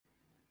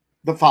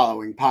The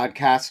following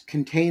podcast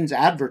contains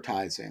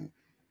advertising.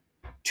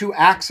 To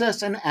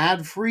access an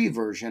ad-free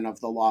version of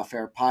the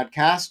Lawfare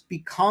podcast,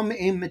 become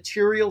a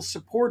material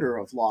supporter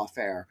of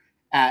Lawfare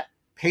at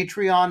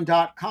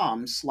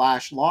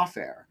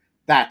patreon.com/lawfare.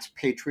 That's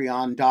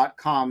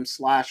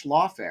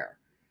patreon.com/lawfare.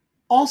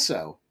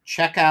 Also,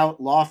 check out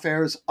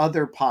Lawfare's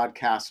other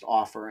podcast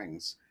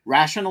offerings: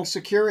 Rational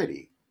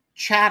Security,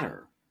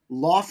 Chatter,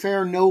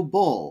 Lawfare No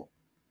Bull,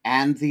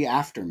 and The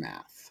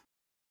Aftermath.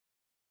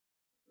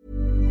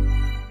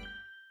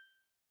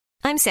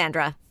 I'm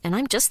Sandra, and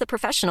I'm just the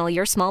professional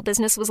your small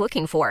business was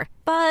looking for.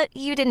 But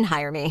you didn't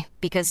hire me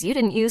because you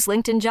didn't use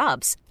LinkedIn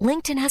Jobs.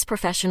 LinkedIn has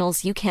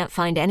professionals you can't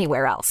find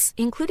anywhere else,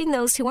 including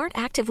those who aren't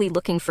actively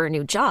looking for a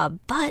new job,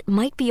 but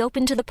might be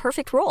open to the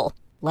perfect role,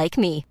 like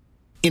me.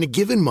 In a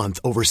given month,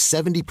 over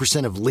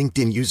 70% of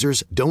LinkedIn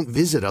users don't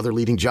visit other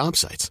leading job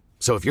sites.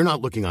 So if you're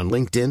not looking on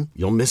LinkedIn,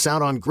 you'll miss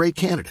out on great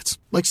candidates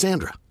like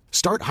Sandra.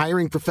 Start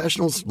hiring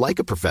professionals like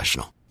a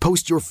professional.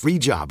 Post your free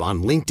job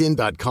on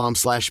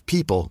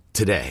linkedin.com/people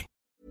today.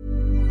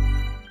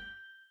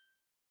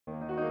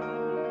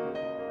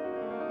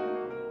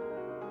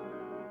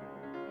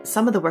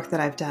 Some of the work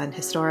that I've done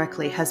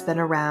historically has been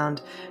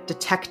around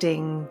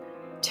detecting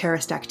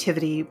terrorist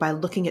activity by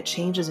looking at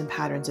changes in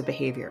patterns of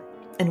behavior.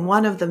 And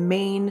one of the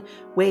main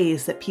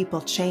ways that people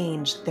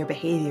change their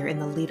behavior in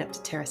the lead up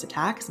to terrorist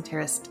attacks and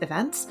terrorist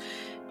events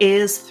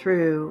is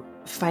through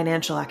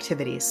financial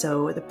activities.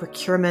 So the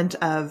procurement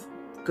of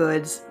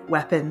goods,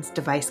 weapons,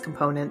 device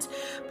components.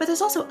 But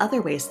there's also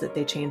other ways that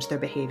they change their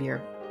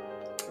behavior.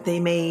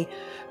 They may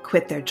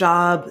quit their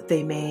job.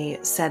 They may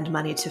send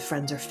money to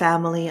friends or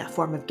family, a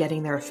form of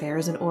getting their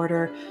affairs in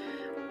order.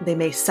 They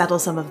may settle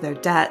some of their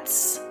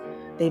debts.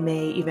 They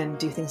may even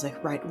do things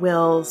like write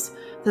wills.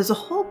 There's a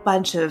whole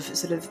bunch of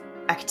sort of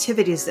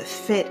activities that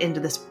fit into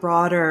this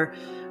broader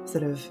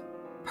sort of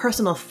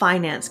personal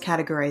finance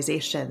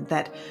categorization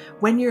that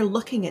when you're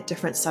looking at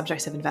different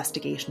subjects of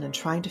investigation and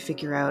trying to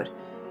figure out,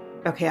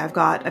 okay, I've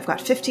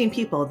got 15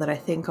 people that I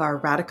think are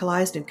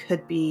radicalized and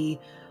could be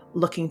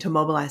looking to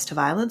mobilize to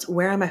violence.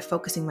 Where am I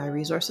focusing my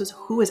resources?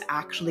 Who is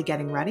actually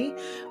getting ready?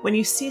 When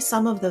you see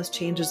some of those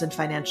changes in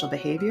financial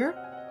behavior,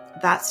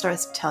 that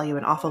starts to tell you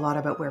an awful lot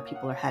about where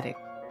people are heading.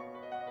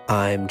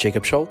 I'm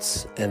Jacob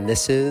Schultz, and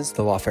this is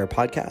the Lawfare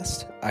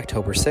Podcast,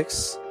 October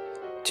 6,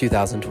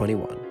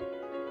 2021.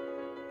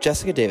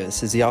 Jessica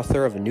Davis is the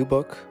author of a new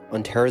book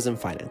on terrorism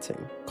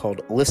financing called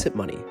Illicit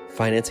Money,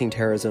 Financing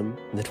Terrorism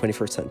in the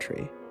 21st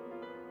Century.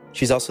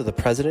 She's also the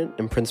president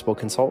and principal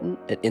consultant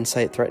at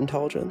Insight Threat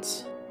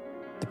Intelligence,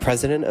 the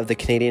president of the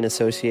Canadian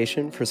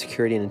Association for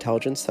Security and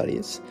Intelligence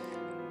Studies,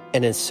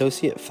 and an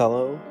associate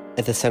fellow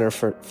at the Center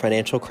for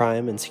Financial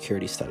Crime and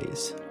Security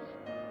Studies.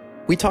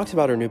 We talked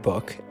about her new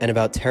book and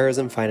about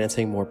terrorism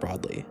financing more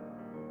broadly.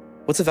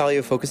 What's the value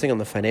of focusing on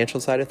the financial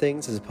side of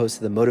things as opposed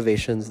to the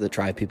motivations that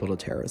drive people to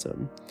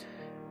terrorism?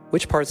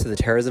 Which parts of the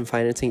terrorism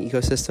financing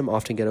ecosystem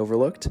often get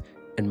overlooked?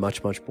 And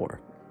much, much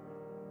more.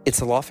 It's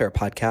the Lawfare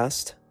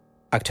Podcast,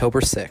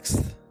 October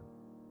 6th.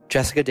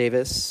 Jessica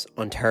Davis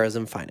on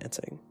terrorism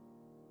financing.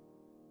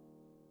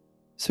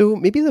 So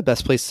maybe the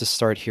best place to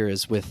start here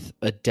is with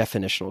a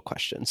definitional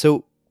question.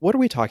 So what are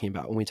we talking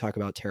about when we talk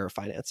about terror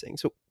financing?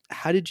 So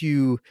how did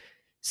you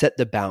set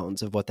the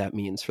bounds of what that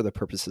means for the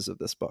purposes of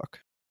this book?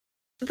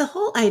 The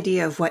whole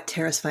idea of what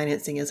terrorist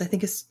financing is, I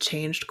think, has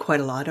changed quite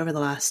a lot over the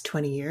last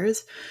 20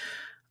 years.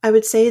 I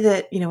would say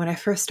that, when I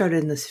first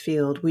started in this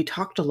field, we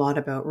talked a lot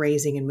about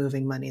raising and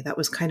moving money. That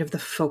was kind of the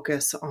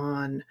focus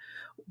on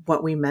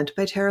what we meant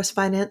by terrorist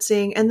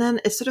financing. And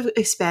then it sort of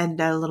expanded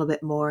out a little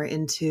bit more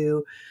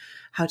into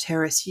how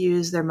terrorists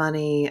use their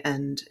money.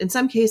 And in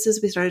some cases,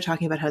 we started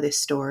talking about how they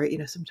store it,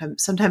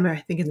 sometime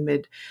I think in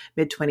the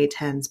mid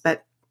 2010s.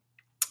 But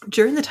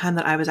during the time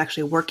that I was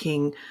actually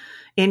working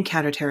in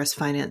counter-terrorist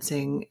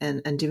financing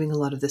and doing a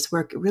lot of this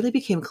work, it really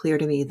became clear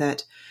to me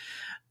that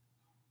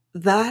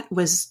that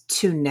was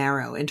too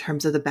narrow in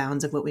terms of the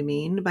bounds of what we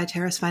mean by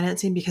terrorist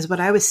financing, because what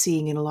I was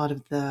seeing in a lot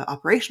of the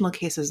operational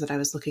cases that I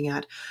was looking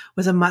at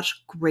was a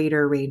much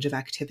greater range of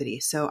activity.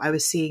 So I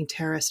was seeing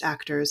terrorist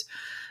actors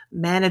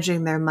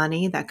managing their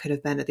money that could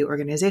have been at the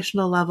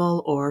organizational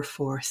level or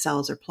for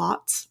cells or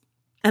plots,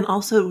 and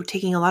also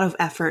taking a lot of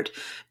effort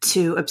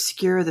to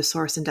obscure the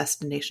source and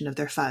destination of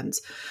their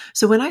funds.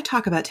 So when I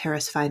talk about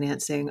terrorist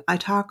financing, I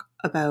talk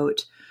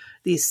about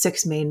these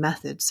 6 main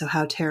methods. So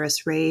how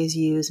terrorists raise,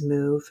 use,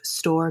 move,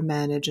 store,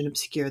 manage, and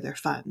obscure their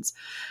funds.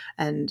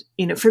 And,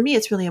 for me,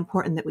 it's really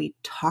important that we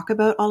talk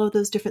about all of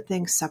those different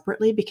things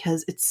separately,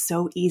 because it's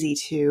so easy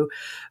to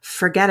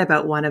forget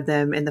about one of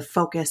them and the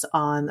focus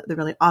on the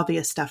really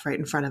obvious stuff right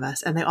in front of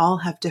us. And they all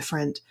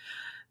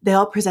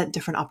present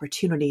different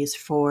opportunities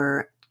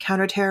for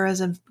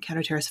counterterrorism,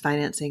 counterterrorist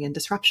financing, and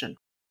disruption.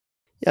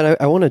 Yeah, and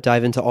I want to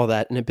dive into all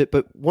that in a bit,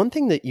 but one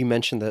thing that you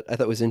mentioned that I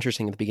thought was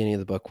interesting at the beginning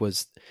of the book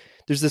was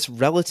there's this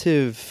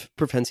relative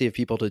propensity of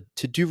people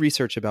to do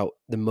research about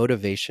the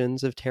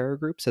motivations of terror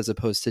groups as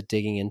opposed to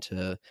digging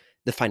into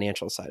the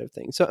financial side of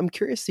things. So I'm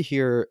curious to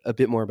hear a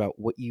bit more about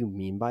what you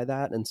mean by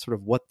that and sort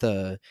of what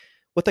the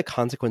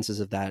consequences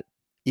of that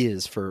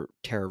is for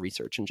terror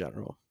research in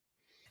general.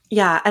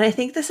 Yeah, and I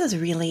think this is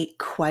really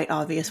quite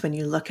obvious when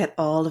you look at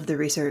all of the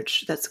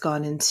research that's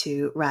gone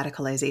into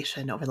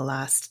radicalization over the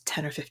last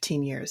 10 or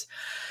 15 years.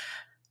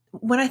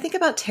 When I think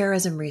about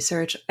terrorism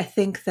research, I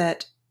think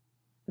that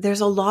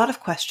there's a lot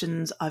of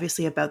questions,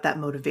 obviously, about that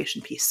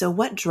motivation piece. So,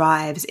 what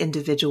drives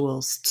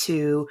individuals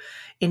to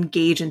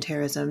engage in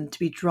terrorism, to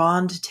be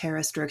drawn to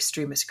terrorist or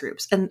extremist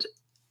groups? And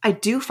I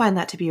do find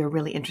that to be a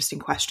really interesting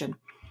question.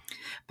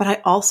 But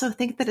I also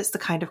think that it's the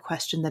kind of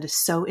question that is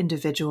so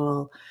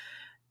individual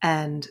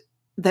and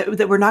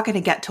that we're not going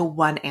to get to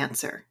one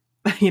answer.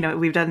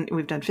 We've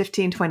done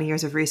 15, 20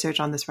 years of research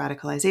on this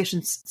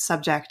radicalization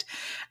subject.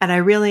 And I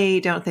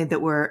really don't think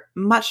that we're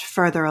much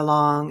further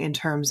along in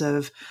terms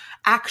of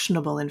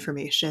actionable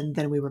information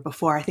than we were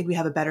before. I think we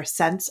have a better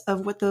sense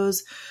of what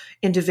those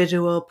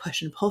individual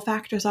push and pull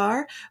factors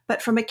are.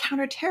 But from a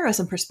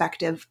counterterrorism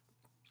perspective,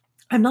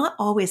 I'm not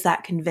always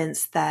that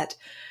convinced that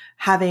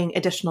having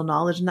additional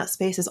knowledge in that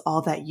space is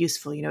all that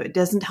useful. It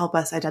doesn't help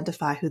us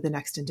identify who the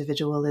next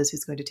individual is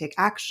who's going to take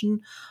action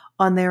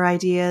on their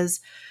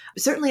ideas.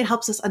 Certainly, it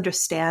helps us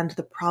understand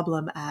the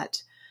problem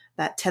at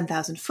that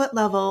 10,000 foot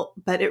level,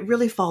 but it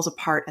really falls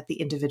apart at the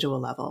individual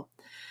level.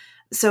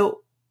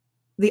 So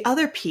the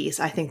other piece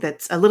I think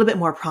that's a little bit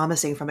more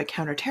promising from a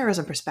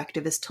counterterrorism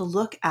perspective is to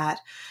look at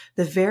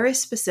the very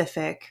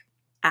specific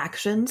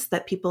actions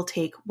that people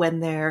take when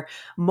they're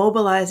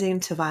mobilizing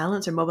to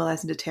violence or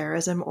mobilizing to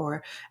terrorism,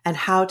 and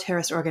how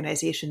terrorist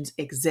organizations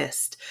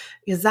exist.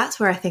 Because that's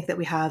where I think that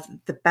we have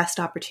the best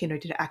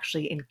opportunity to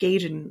actually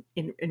engage in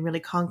really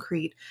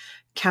concrete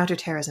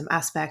counterterrorism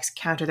aspects,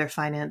 counter their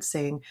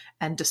financing,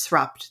 and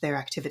disrupt their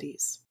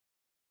activities.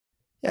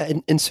 Yeah,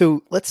 and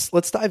so let's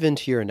dive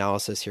into your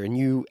analysis here. And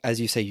you, as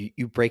you say,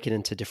 you break it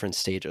into different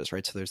stages,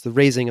 right? So there's the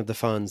raising of the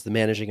funds, the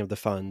managing of the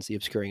funds, the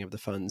obscuring of the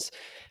funds.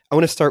 I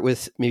want to start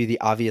with maybe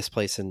the obvious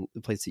place and the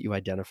place that you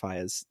identify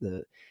as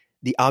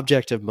the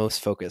object of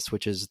most focus,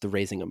 which is the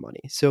raising of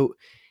money. So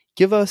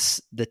give us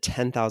the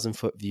 10,000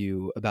 foot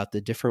view about the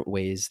different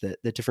ways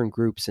that the different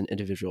groups and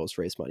individuals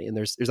raise money. And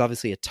there's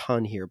obviously a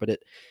ton here, but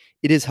it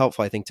is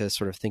helpful, I think, to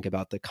sort of think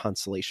about the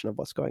constellation of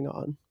what's going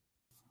on.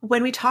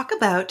 When we talk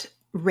about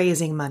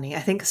raising money, I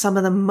think some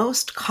of the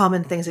most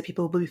common things that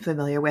people will be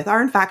familiar with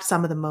are, in fact,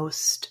 some of the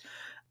most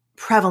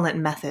prevalent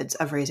methods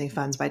of raising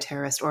funds by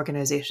terrorist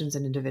organizations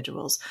and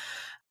individuals.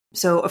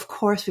 So, of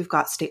course, we've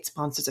got state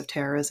sponsors of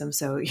terrorism.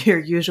 So your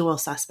usual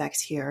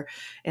suspects here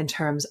in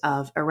terms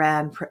of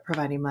Iran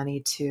providing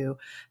money to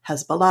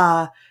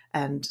Hezbollah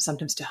and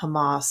sometimes to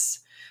Hamas.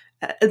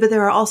 But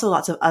there are also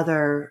lots of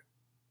other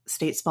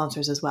state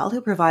sponsors as well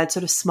who provide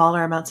sort of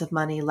smaller amounts of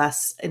money,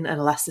 less in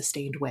a less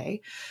sustained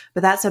way.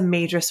 But that's a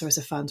major source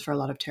of funds for a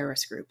lot of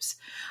terrorist groups.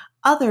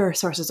 Other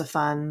sources of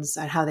funds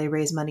and how they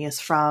raise money is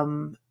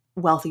from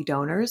wealthy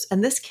donors.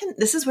 And this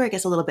is where it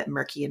gets a little bit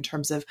murky in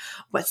terms of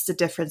what's the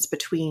difference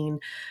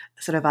between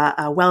sort of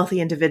a wealthy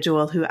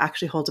individual who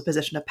actually holds a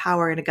position of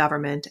power in a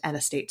government and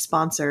a state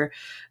sponsor.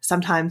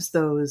 Sometimes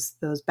those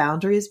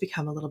boundaries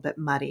become a little bit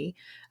muddy,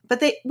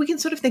 but we can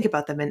sort of think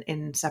about them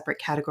in separate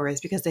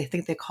categories because they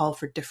call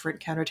for different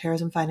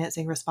counterterrorism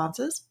financing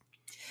responses.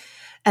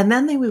 And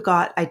then we've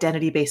got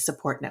identity-based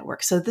support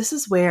networks. So this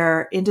is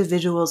where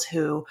individuals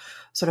who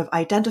sort of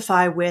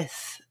identify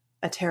with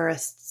a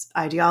terrorist's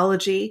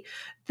ideology,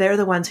 they're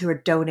the ones who are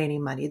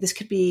donating money. This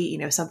could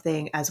be,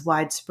 something as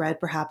widespread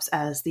perhaps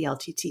as the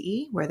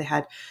LTTE, where they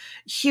had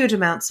huge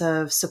amounts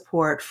of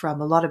support from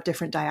a lot of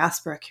different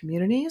diaspora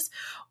communities,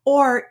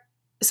 or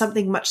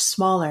something much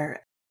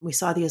smaller. We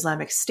saw the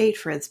Islamic State,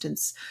 for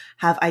instance,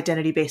 have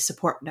identity-based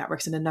support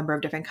networks in a number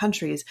of different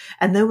countries,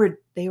 and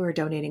they were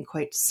donating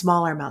quite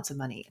smaller amounts of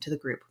money to the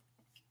group.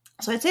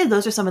 So I'd say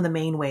those are some of the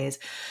main ways.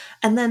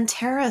 And then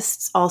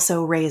terrorists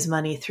also raise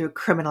money through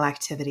criminal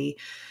activity.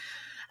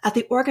 At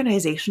the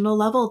organizational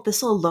level,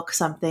 this will look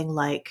something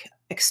like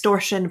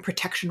extortion,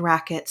 protection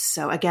rackets.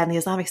 So again, the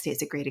Islamic State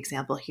is a great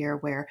example here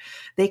where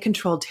they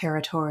controlled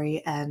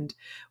territory and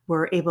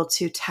were able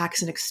to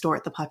tax and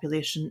extort the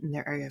population in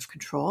their area of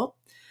control.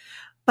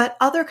 But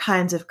other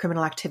kinds of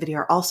criminal activity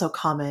are also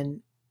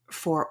common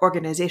for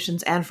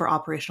organizations and for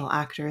operational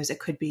actors. It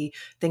could be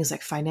things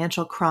like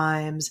financial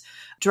crimes,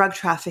 drug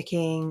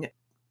trafficking,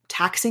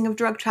 taxing of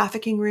drug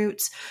trafficking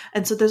routes.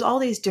 And so there's all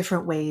these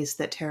different ways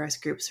that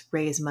terrorist groups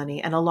raise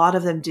money. And a lot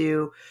of them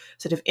do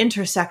sort of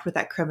intersect with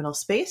that criminal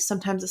space.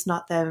 Sometimes it's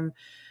not them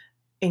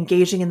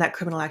engaging in that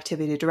criminal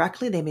activity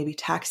directly. They may be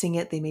taxing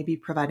it. They may be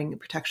providing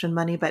protection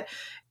money. But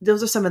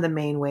those are some of the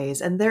main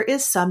ways. And there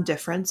is some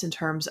difference in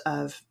terms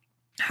of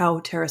how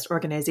terrorist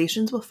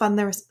organizations will fund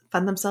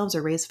themselves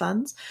or raise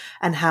funds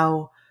and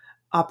how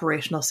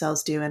operational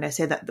cells do. And I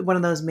say that one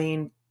of those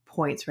main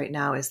points right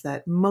now is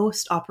that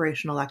most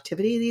operational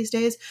activity these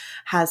days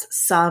has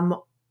some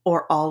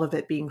or all of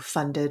it being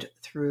funded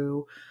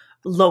through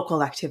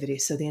local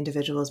activities. So the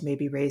individuals may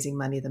be raising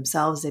money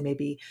themselves. They may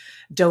be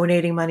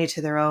donating money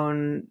to their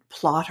own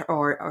plot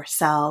or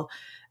cell.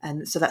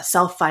 And so that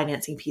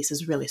self-financing piece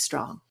is really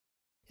strong.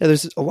 Yeah,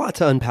 there's a lot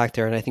to unpack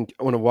there, and I think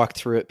I want to walk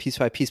through it piece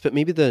by piece, but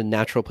maybe the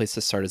natural place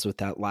to start is with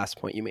that last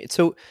point you made.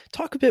 So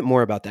talk a bit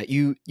more about that.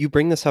 You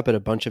bring this up at a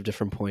bunch of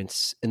different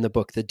points in the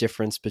book, the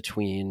difference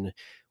between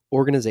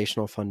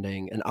organizational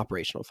funding and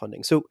operational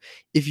funding. So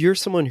if you're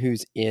someone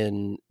who's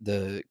in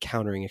the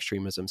countering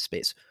extremism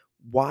space,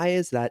 why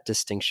is that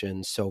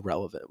distinction so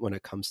relevant when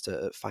it comes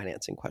to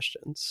financing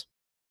questions?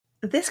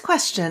 This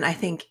question, I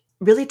think,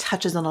 really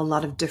touches on a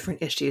lot of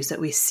different issues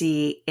that we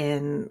see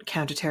in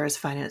counterterrorist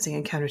financing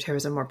and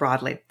counterterrorism more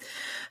broadly.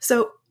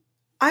 So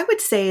I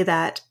would say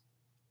that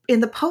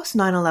in the post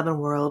 9/11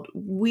 world,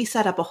 we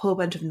set up a whole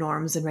bunch of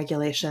norms and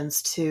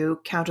regulations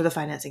to counter the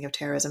financing of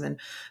terrorism and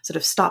sort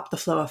of stop the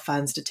flow of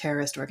funds to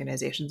terrorist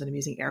organizations. And I'm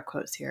using air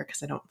quotes here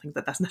because I don't think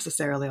that that's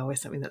necessarily always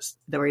something that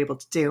we're able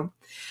to do.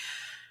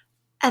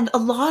 And a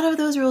lot of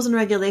those rules and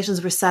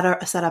regulations were set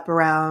up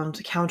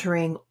around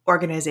countering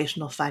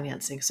organizational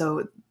financing.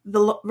 So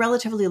the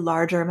relatively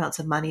larger amounts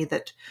of money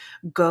that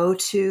go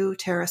to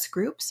terrorist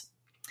groups.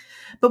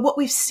 But what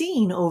we've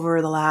seen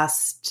over the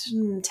last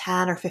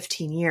 10 or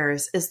 15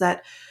 years is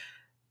that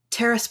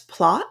terrorist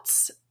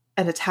plots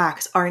and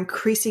attacks are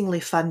increasingly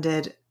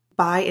funded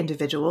by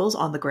individuals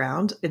on the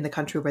ground in the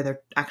country where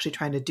they're actually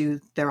trying to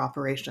do their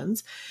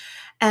operations.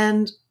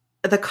 And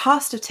the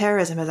cost of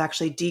terrorism has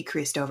actually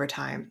decreased over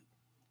time.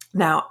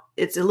 Now,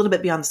 it's a little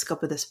bit beyond the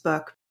scope of this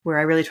book, where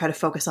I really try to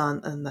focus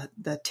on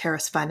the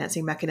terrorist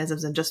financing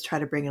mechanisms and just try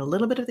to bring in a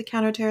little bit of the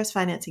counter-terrorist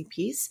financing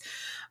piece.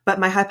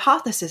 But my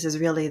hypothesis is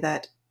really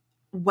that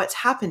what's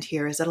happened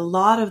here is that a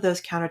lot of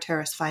those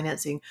counter-terrorist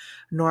financing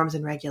norms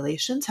and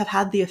regulations have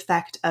had the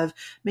effect of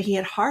making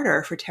it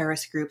harder for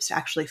terrorist groups to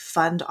actually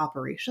fund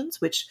operations,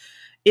 which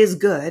is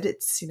good.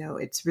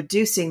 It's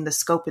reducing the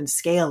scope and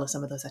scale of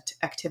some of those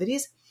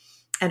activities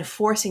and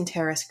forcing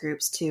terrorist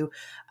groups to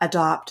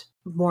adopt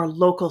more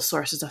local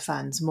sources of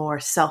funds, more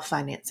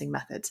self-financing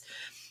methods.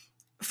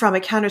 From a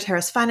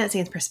counter-terrorist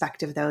financing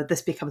perspective, though,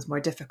 this becomes more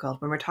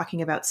difficult. When we're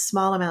talking about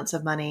small amounts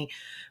of money,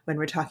 when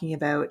we're talking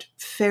about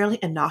fairly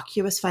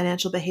innocuous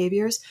financial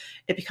behaviors,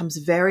 it becomes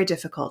very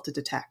difficult to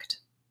detect.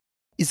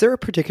 Is there a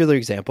particular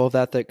example of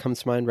that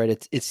comes to mind,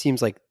 right? It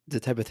seems like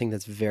the type of thing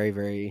that's very,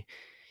 very,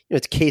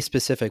 it's case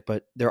specific,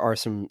 but there are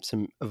some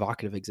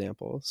evocative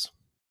exampple.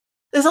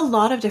 There's a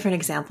lot of different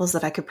examples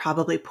that I could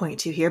probably point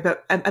to here,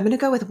 but I'm going to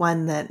go with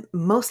one that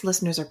most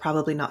listeners are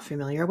probably not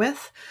familiar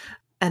with.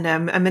 And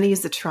I'm going to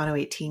use the Toronto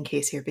 18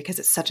 case here because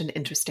it's such an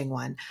interesting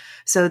one.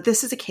 So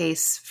this is a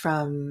case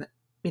from,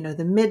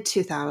 the mid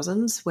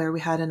 2000s where we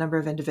had a number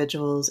of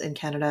individuals in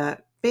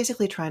Canada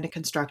basically trying to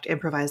construct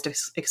improvised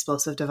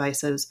explosive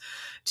devices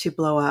to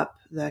blow up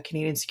the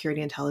Canadian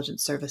Security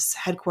Intelligence Service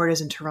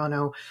headquarters in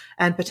Toronto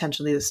and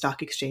potentially the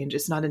stock exchange.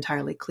 It's not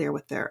entirely clear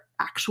what their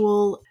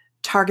actual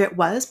target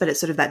was, but it's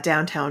sort of that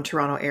downtown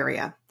Toronto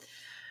area.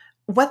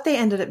 What they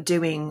ended up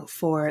doing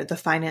for the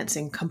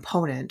financing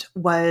component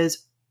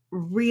was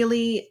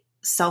really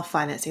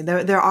self-financing.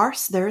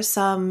 There is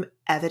some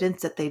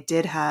evidence that they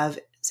did have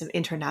some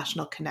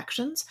international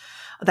connections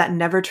that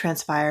never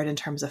transpired in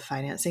terms of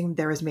financing.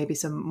 There was maybe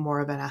some more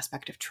of an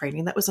aspect of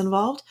training that was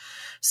involved.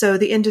 So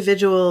the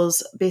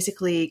individuals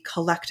basically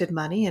collected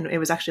money, and it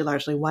was actually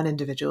largely one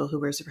individual who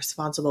was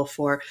responsible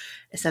for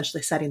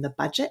essentially setting the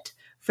budget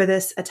for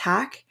this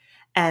attack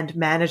and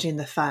managing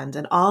the fund.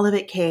 And all of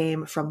it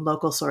came from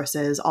local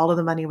sources. All of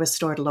the money was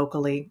stored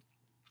locally,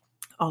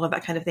 all of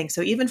that kind of thing.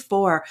 So even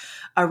for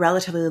a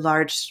relatively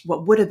large,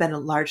 what would have been a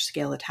large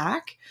scale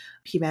attack,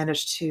 he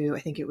managed to, I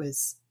think it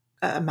was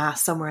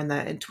amass somewhere in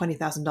the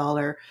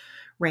 $20,000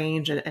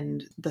 range.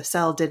 And the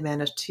cell did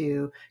manage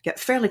to get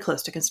fairly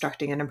close to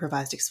constructing an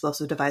improvised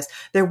explosive device.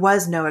 There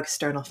was no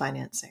external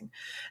financing.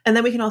 And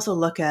then we can also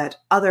look at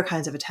other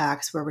kinds of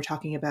attacks where we're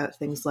talking about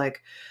things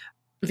like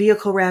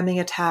vehicle ramming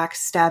attacks,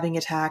 stabbing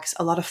attacks,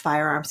 a lot of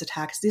firearms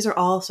attacks. These are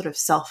all sort of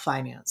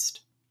self-financed.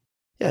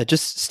 Yeah,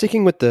 just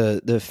sticking with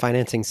the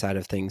financing side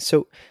of things.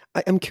 So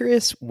I'm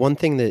curious, one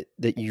thing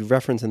that you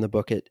reference in the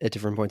book at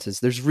different points is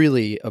there's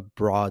really a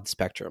broad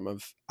spectrum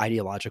of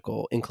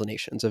ideological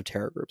inclinations of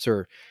terror groups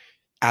or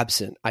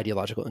absent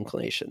ideological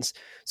inclinations.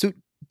 So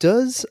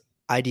does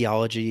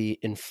ideology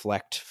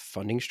inflect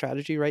funding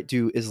strategy, right?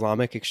 Do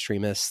Islamic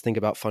extremists think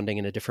about funding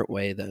in a different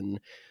way than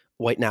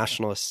white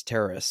nationalist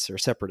terrorists or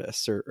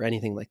separatists or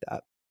anything like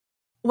that?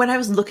 When I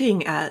was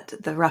looking at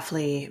the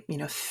roughly,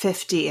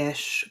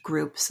 50-ish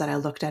groups that I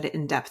looked at it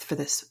in depth for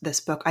this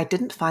book, I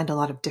didn't find a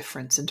lot of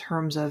difference in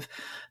terms of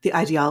the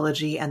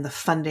ideology and the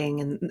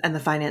funding and the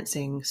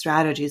financing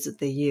strategies that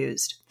they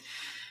used.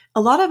 A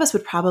lot of us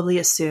would probably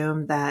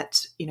assume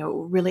that,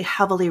 really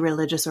heavily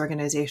religious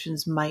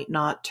organizations might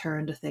not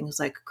turn to things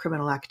like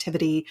criminal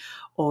activity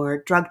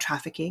or drug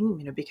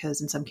trafficking,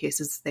 because in some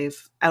cases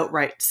they've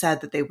outright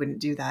said that they wouldn't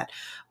do that.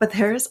 But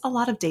there's a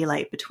lot of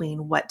daylight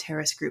between what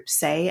terrorist groups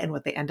say and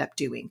what they end up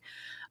doing.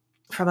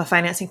 From a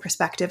financing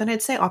perspective, and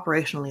I'd say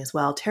operationally as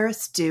well,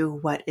 terrorists do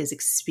what is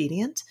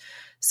expedient.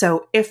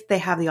 So if they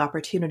have the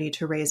opportunity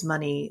to raise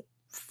money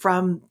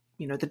from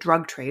the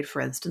drug trade,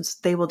 for instance,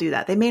 they will do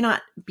that. They may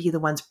not be the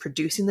ones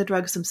producing the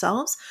drugs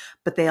themselves,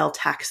 but they'll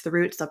tax the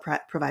routes, they'll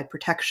provide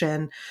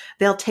protection,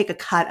 they'll take a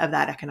cut of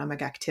that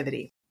economic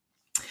activity.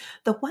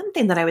 The one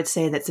thing that I would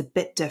say that's a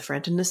bit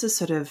different, and this is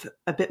sort of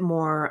a bit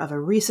more of a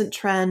recent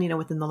trend,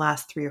 within the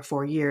last 3 or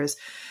 4 years,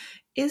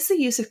 is the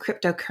use of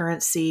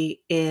cryptocurrency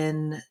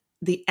in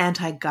the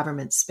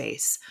anti-government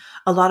space.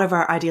 A lot of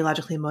our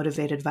ideologically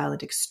motivated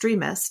violent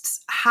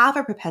extremists have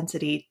a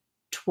propensity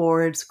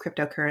towards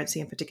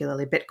cryptocurrency, and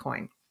particularly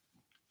Bitcoin.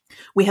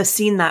 We have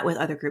seen that with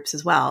other groups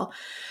as well.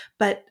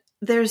 But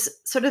there's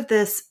sort of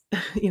this,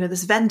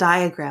 this Venn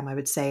diagram, I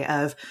would say,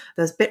 of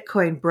those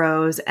Bitcoin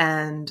bros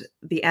and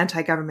the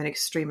anti-government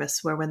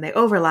extremists, where when they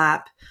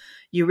overlap,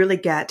 you really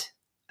get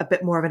a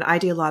bit more of an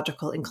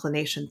ideological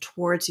inclination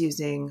towards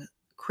using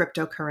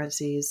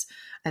cryptocurrencies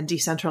and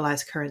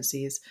decentralized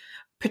currencies,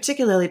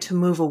 particularly to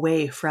move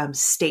away from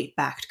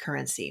state-backed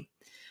currency.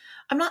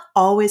 I'm not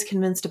always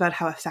convinced about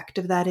how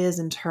effective that is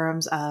in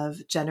terms of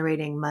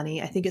generating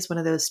money. I think it's one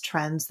of those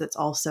trends that's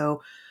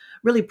also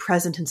really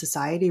present in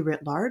society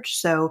writ large.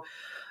 So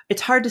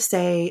it's hard to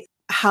say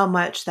how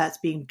much that's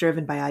being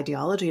driven by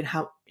ideology and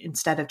how,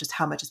 instead of just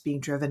how much is being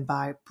driven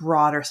by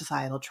broader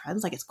societal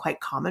trends. Like, it's quite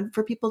common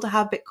for people to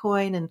have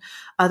Bitcoin and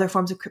other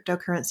forms of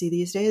cryptocurrency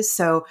these days.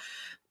 So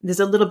there's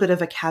a little bit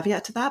of a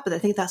caveat to that, but I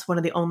think that's one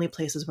of the only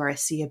places where I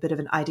see a bit of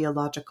an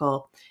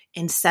ideological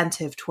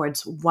incentive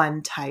towards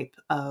one type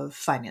of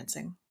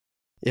financing.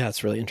 Yeah,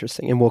 it's really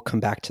interesting. And we'll come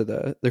back to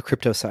the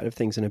crypto side of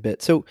things in a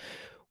bit. So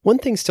one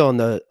thing still on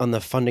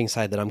the funding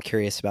side that I'm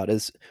curious about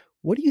is,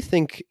 what do you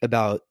think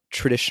about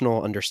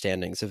traditional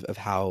understandings of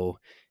how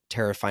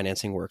terror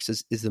financing works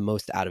is the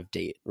most out of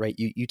date, right?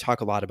 You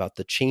talk a lot about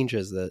the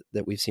changes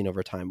that we've seen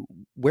over time.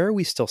 Where are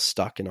we still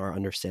stuck in our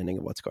understanding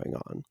of what's going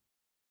on?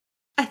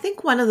 I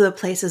think one of the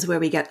places where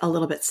we get a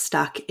little bit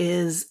stuck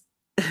is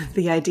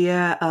the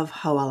idea of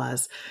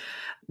hawalas.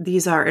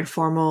 These are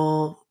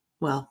informal,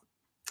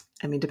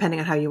 depending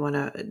on how you want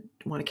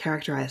to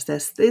characterize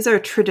this, these are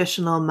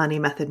traditional money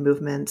method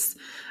movements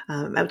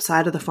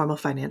outside of the formal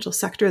financial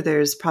sector.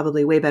 There's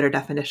probably way better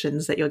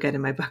definitions that you'll get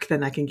in my book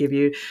than I can give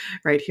you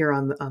right here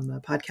on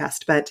the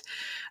podcast. But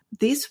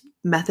these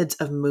methods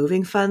of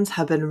moving funds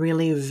have been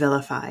really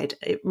vilified.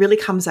 It really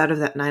comes out of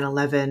that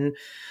 9/11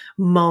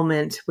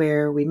 moment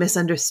where we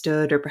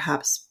misunderstood or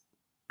perhaps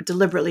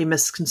deliberately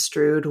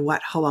misconstrued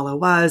what hawala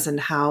was and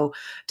how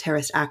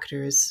terrorist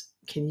actors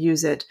can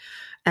use it.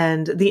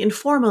 And the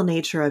informal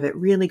nature of it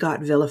really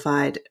got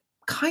vilified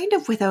kind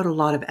of without a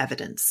lot of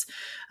evidence.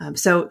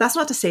 So that's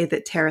not to say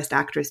that terrorist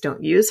actors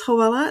don't use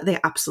hawala. They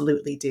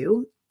absolutely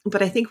do.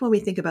 But I think when we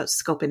think about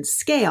scope and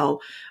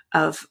scale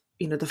of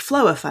the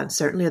flow of funds,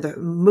 certainly, or the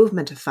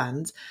movement of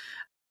funds,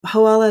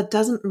 hawala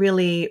doesn't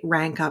really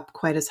rank up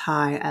quite as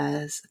high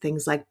as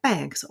things like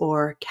banks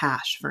or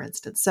cash, for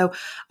instance. So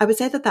I would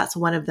say that that's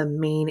one of the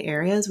main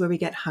areas where we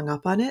get hung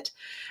up on it.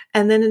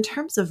 And then in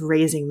terms of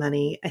raising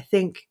money, I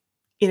think,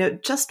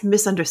 just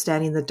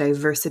misunderstanding the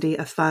diversity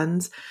of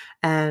funds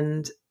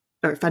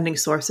or funding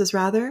sources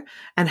rather,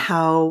 and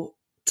how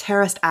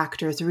terrorist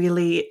actors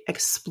really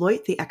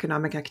exploit the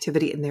economic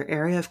activity in their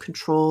area of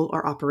control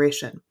or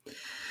operation.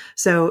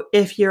 So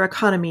if your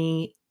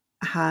economy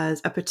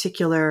has a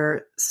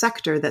particular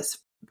sector that's,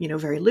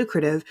 very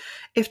lucrative,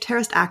 if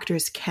terrorist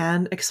actors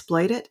can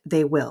exploit it,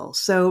 they will.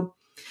 So,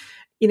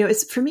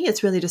 for me,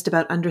 it's really just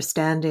about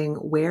understanding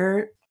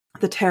where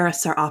the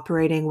terrorists are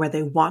operating, where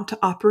they want to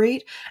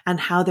operate, and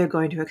how they're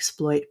going to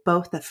exploit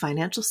both the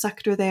financial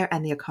sector there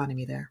and the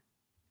economy there.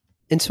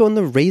 And so on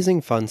the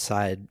raising fund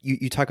side,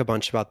 you talk a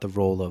bunch about the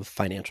role of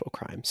financial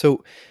crime.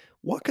 So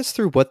walk us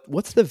through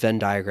what's the Venn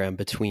diagram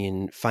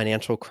between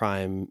financial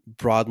crime,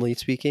 broadly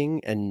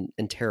speaking, and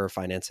terror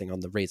financing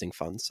on the raising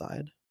funds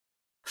side?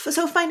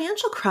 So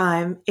financial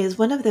crime is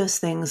one of those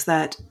things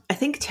that I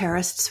think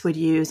terrorists would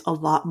use a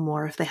lot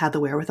more if they had the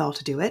wherewithal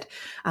to do it,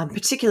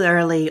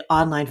 particularly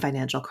online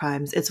financial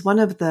crimes. It's one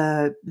of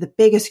the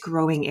biggest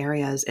growing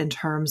areas in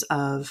terms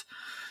of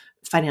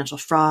financial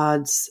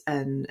frauds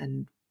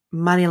and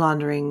money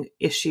laundering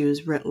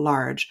issues writ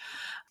large.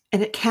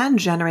 And it can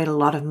generate a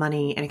lot of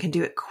money, and it can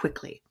do it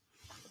quickly.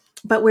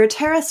 But where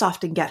terrorists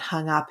often get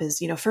hung up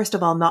is, first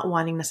of all, not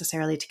wanting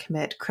necessarily to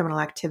commit criminal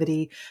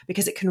activity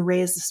because it can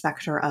raise the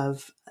specter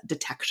of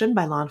detection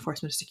by law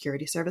enforcement or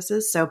security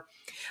services. So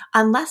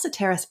unless a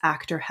terrorist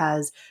actor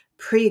has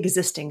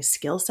pre-existing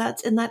skill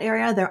sets in that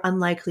area, they're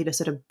unlikely to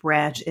sort of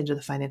branch into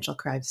the financial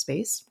crime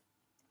space.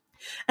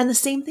 And the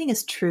same thing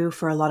is true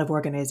for a lot of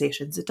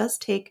organizations. It does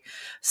take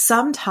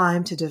some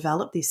time to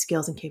develop these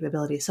skills and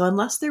capabilities. So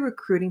unless they're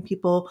recruiting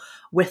people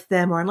with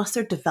them, or unless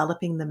they're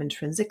developing them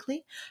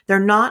intrinsically, they're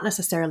not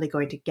necessarily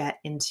going to get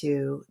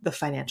into the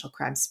financial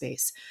crime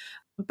space.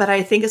 But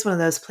I think it's one of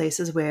those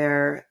places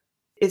where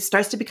it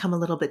starts to become a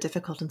little bit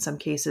difficult in some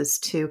cases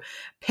to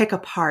pick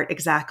apart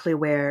exactly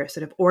where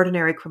sort of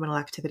ordinary criminal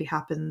activity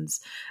happens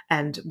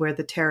and where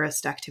the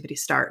terrorist activity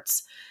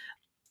starts.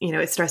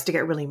 It starts to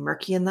get really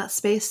murky in that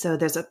space. So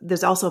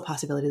there's also a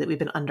possibility that we've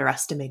been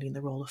underestimating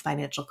the role of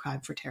financial crime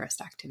for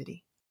terrorist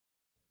activity.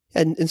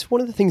 And so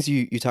one of the things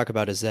you talk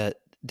about is that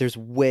there's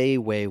way,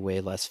 way, way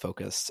less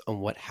focus on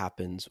what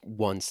happens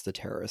once the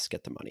terrorists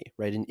get the money,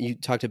 right? And you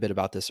talked a bit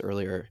about this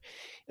earlier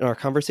in our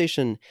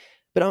conversation,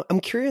 but I'm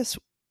curious,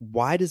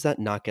 why does that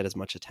not get as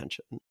much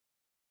attention?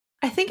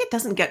 I think it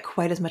doesn't get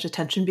quite as much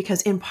attention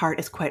because in part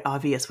it's quite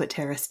obvious what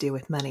terrorists do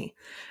with money.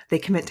 They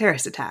commit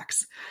terrorist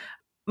attacks.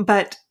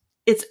 But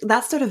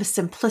that's sort of a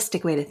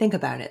simplistic way to think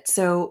about it.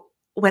 So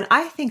when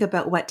I think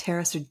about what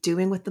terrorists are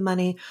doing with the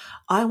money,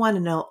 I want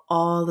to know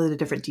all of the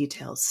different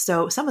details.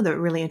 So some of the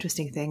really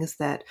interesting things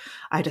that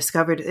I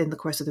discovered in the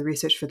course of the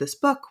research for this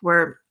book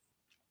were,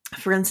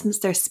 for instance,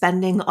 they're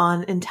spending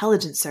on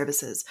intelligence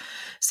services.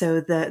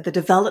 So the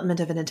development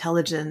of an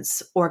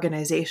intelligence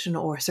organization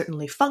or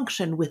certainly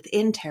function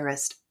within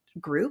terrorist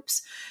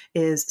groups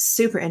is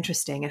super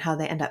interesting, and how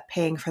they end up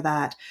paying for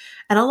that.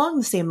 And along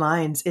the same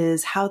lines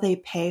is how they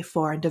pay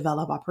for and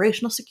develop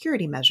operational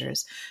security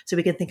measures. So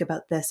we can think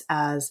about this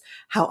as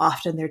how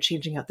often they're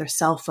changing out their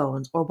cell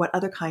phones or what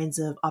other kinds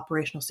of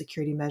operational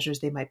security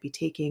measures they might be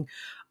taking.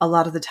 A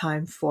lot of the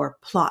time for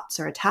plots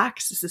or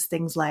attacks, this is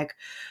things like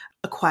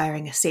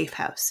acquiring a safe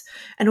house.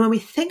 And when we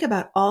think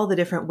about all the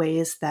different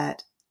ways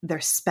that they're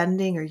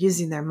spending or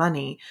using their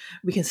money,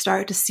 we can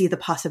start to see the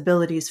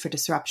possibilities for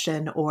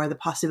disruption or the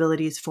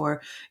possibilities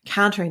for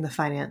countering the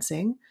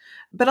financing,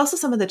 but also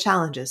some of the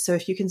challenges. So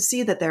if you can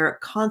see that they're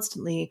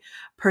constantly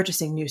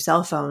purchasing new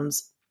cell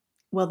phones,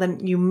 well,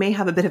 then you may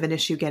have a bit of an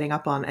issue getting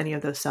up on any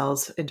of those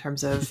cells in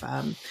terms of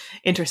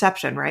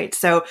interception, right?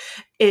 So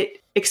it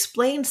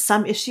explains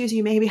some issues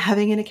you may be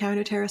having in a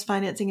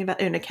counterterrorist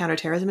in a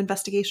counterterrorism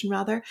investigation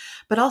rather,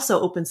 but also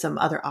opens some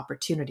other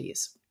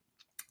opportunities.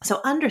 So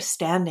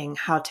understanding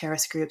how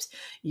terrorist groups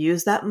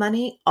use that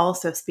money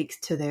also speaks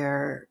to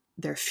their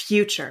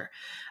future.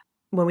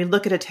 When we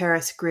look at a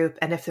terrorist group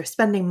and if they're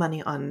spending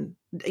money on,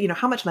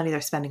 how much money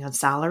they're spending on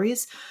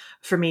salaries,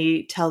 for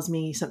me, tells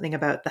me something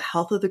about the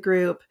health of the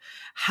group,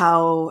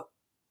 how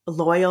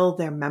loyal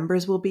their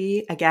members will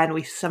be. Again,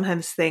 we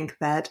sometimes think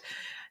that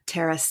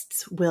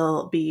terrorists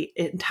will be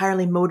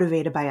entirely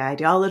motivated by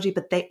ideology,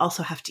 but they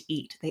also have to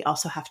eat. They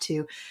also have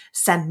to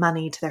send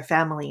money to their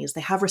families.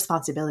 They have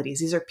responsibilities.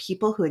 These are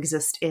people who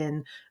exist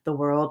in the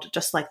world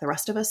just like the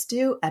rest of us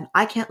do. And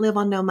I can't live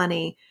on no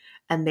money,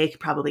 and they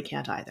probably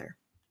can't either.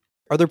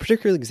 Are there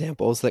particular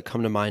examples that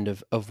come to mind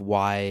of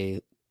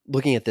why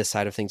looking at this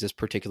side of things is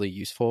particularly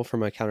useful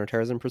from a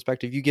counterterrorism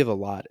perspective? You give a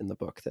lot in the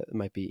book that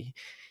might be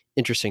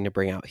interesting to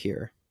bring out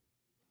here.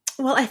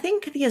 Well, I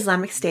think the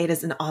Islamic State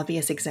is an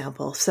obvious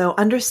example. So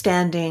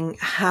understanding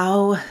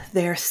how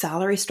their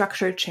salary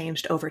structure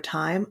changed over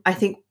time, I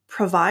think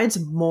provides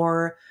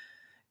more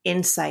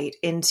insight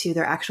into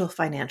their actual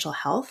financial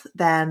health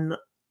than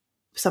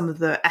some of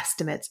the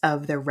estimates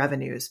of their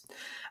revenues.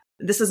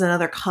 This is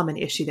another common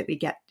issue that we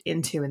get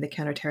into in the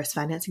counter-terrorist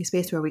financing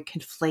space, where we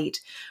conflate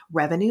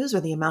revenues,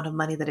 or the amount of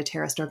money that a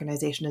terrorist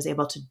organization is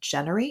able to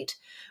generate,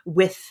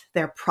 with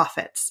their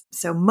profits.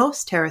 So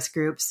most terrorist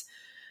groups,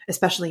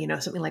 especially,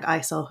 something like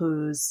ISIL,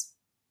 who's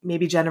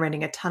maybe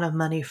generating a ton of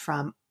money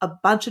from a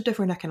bunch of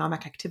different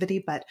economic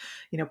activity, but,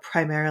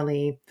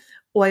 primarily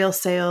oil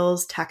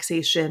sales,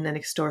 taxation and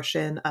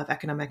extortion of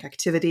economic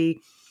activity,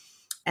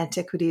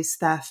 antiquities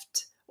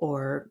theft,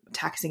 or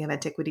taxing of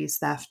antiquities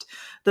theft.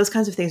 Those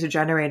kinds of things are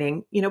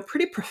generating,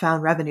 pretty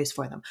profound revenues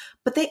for them.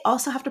 But they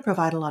also have to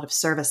provide a lot of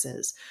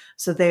services.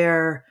 So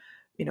they're,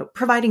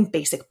 providing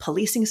basic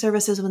policing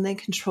services when they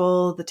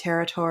control the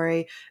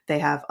territory. They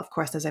have, of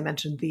course, as I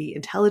mentioned, the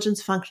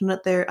intelligence function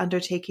that they're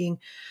undertaking.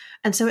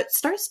 And so it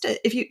starts to,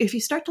 if you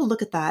start to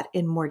look at that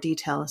in more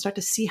detail and start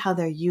to see how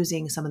they're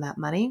using some of that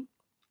money,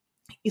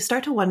 you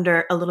start to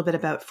wonder a little bit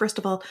about, first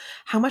of all,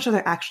 how much are they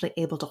actually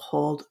able to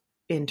hold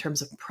in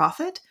terms of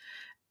profit?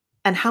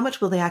 And how much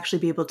will they actually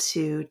be able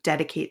to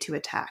dedicate to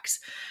attacks?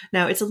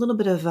 Now, it's a little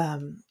bit of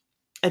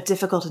a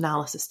difficult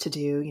analysis to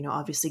do,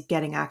 obviously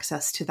getting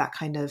access to that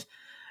kind of,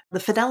 the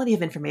fidelity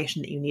of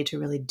information that you need to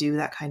really do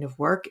that kind of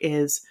work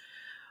is,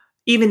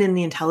 even in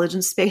the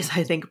intelligence space,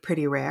 I think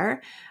pretty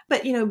rare.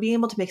 But, being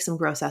able to make some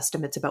gross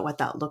estimates about what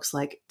that looks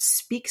like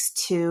speaks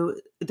to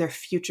their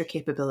future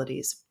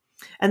capabilities.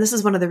 And this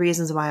is one of the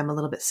reasons why I'm a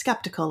little bit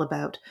skeptical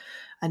about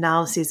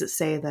analyses that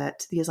say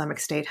that the Islamic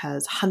State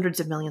has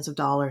hundreds of millions of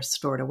dollars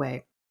stored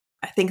away.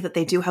 I think that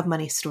they do have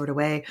money stored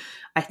away.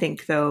 I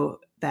think, though,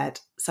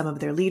 that some of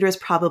their leaders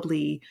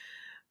probably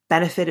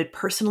benefited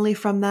personally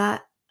from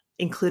that,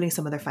 including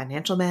some of their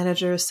financial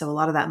managers. So a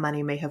lot of that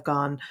money may have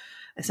gone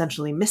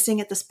essentially missing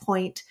at this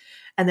point.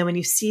 And then when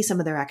you see some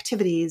of their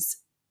activities,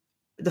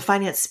 the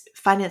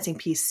financing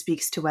piece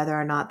speaks to whether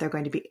or not they're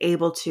going to be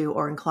able to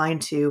or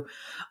inclined to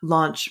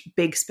launch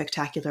big,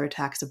 spectacular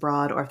attacks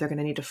abroad, or if they're going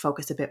to need to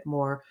focus a bit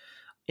more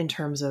in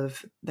terms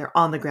of their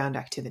on-the-ground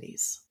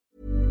activities.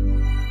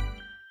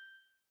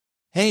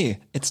 Hey,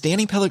 it's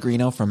Danny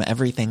Pellegrino from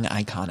Everything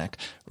Iconic.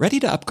 Ready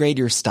to upgrade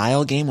your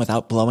style game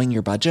without blowing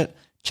your budget?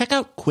 Check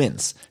out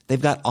Quince.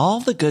 They've got all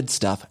the good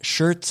stuff,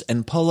 shirts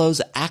and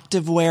polos,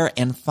 activewear,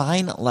 and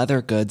fine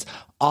leather goods,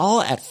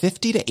 all at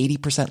 50 to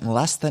 80%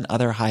 less than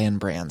other high-end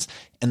brands.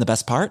 And the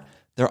best part?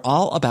 They're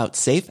all about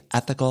safe,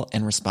 ethical,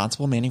 and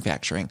responsible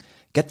manufacturing.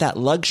 Get that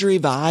luxury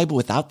vibe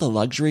without the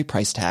luxury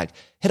price tag.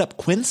 Hit up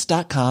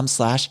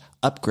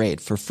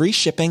quince.com/upgrade for free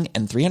shipping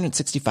and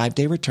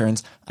 365-day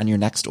returns on your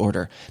next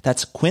order.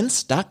 That's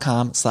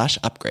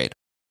quince.com/upgrade.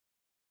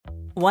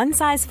 One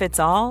size fits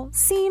all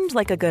seemed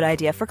like a good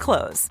idea for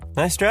clothes.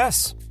 Nice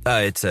dress.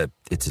 It's a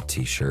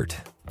t-shirt.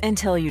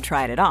 Until you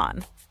tried it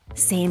on.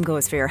 Same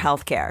goes for your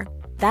healthcare.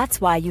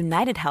 That's why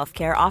United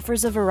Healthcare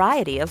offers a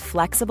variety of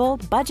flexible,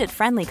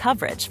 budget-friendly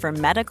coverage for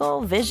medical,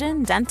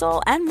 vision,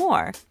 dental, and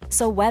more.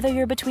 So whether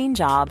you're between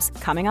jobs,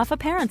 coming off a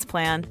parent's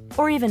plan,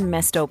 or even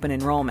missed open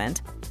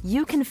enrollment,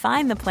 you can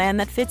find the plan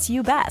that fits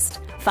you best.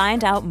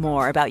 Find out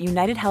more about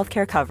United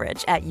Healthcare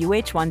coverage at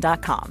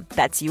uh1.com.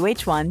 That's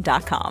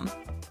uh1.com.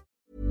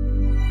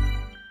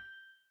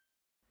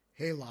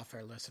 Hey,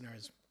 Lawfare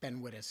listeners,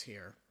 Ben Wittes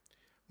here.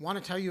 I want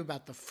to tell you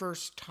about the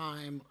first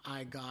time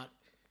I got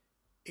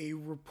a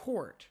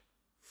report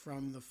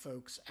from the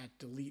folks at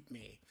Delete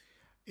Me.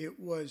 It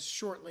was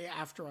shortly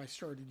after I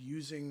started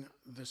using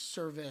the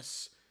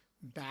service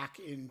back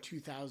in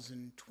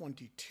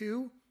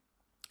 2022,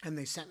 and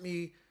they sent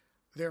me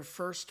their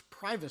first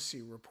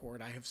privacy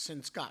report. I have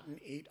since gotten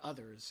 8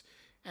 others,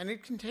 and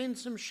it contained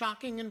some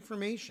shocking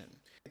information.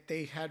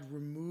 They had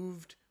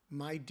removed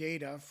my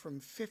data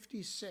from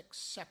 56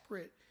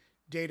 separate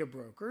data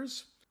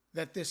brokers,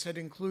 that this had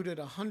included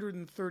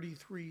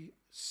 133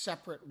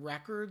 separate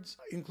records,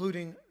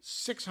 including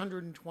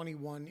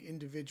 621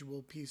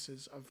 individual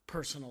pieces of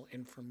personal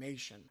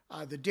information.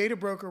 The data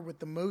broker with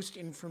the most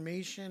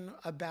information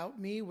about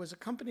me was a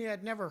company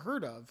I'd never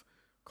heard of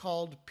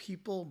called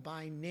People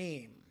by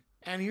Name.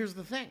 And here's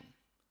the thing.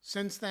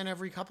 Since then,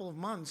 every couple of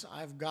months,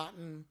 I've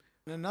gotten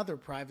another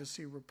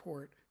privacy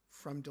report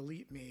from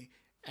Delete Me,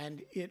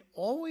 and it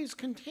always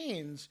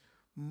contains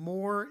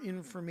more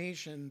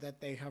information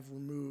that they have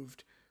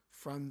removed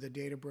from the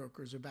data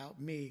brokers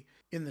about me.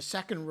 In the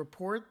second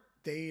report,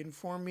 they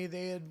informed me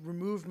they had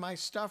removed my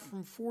stuff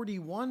from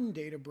 41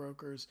 data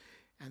brokers,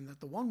 and that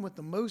the one with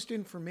the most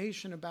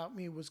information about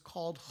me was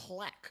called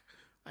HLEC.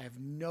 I have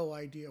no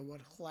idea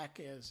what HLEC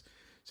is.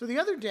 So the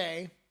other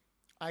day,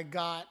 I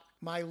got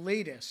my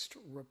latest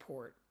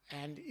report,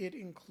 and it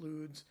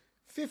includes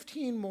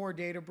 15 more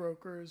data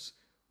brokers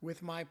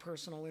with my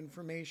personal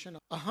information,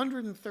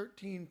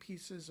 113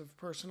 pieces of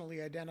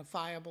personally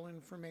identifiable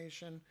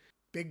information.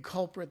 Big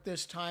culprit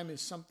this time is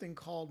something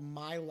called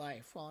My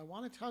Life. Well, I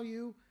want to tell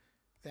you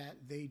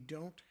that they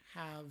don't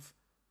have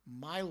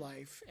my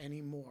life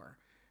anymore.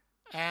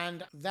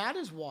 And that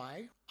is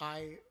why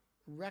I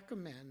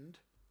recommend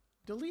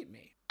Delete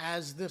Me.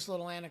 As this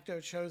little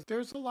anecdote shows,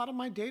 there's a lot of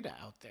my data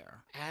out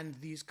there, and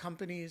these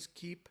companies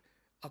keep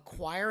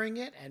acquiring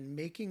it and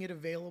making it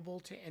available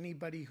to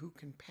anybody who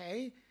can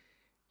pay.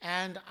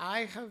 And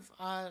I have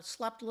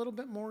slept a little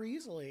bit more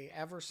easily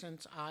ever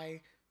since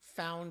I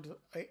found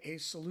a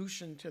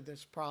solution to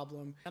this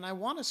problem. And I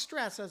want to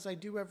stress, as I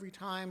do every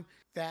time,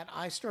 that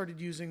I started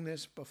using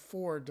this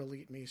before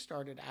Delete Me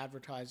started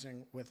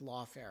advertising with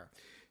Lawfare.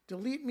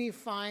 Delete Me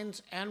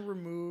finds and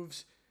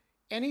removes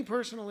any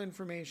personal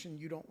information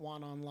you don't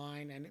want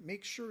online, and it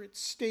makes sure it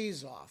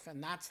stays off.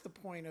 And that's the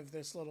point of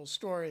this little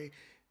story,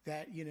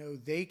 that,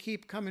 they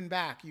keep coming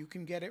back. You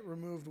can get it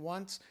removed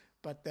once,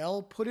 but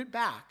they'll put it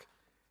back,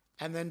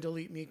 and then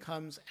Delete Me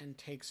comes and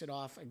takes it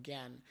off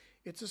again.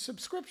 It's a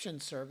subscription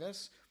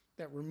service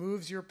that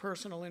removes your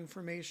personal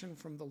information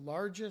from the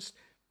largest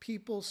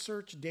people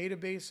search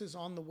databases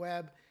on the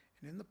web,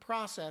 and in the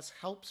process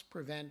helps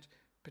prevent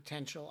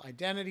potential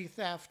identity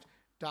theft,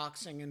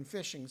 doxing, and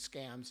phishing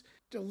scams.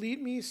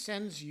 Delete Me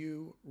sends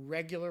you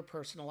regular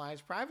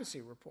personalized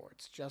privacy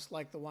reports, just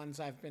like the ones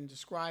I've been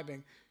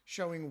describing,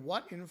 showing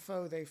what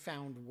info they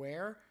found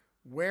where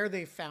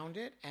they found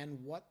it,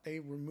 and what they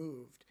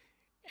removed.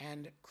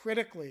 And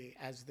critically,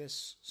 as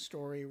this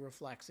story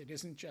reflects, it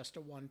isn't just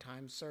a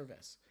one-time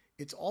service.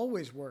 It's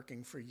always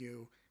working for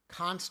you,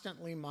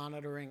 constantly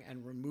monitoring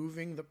and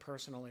removing the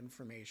personal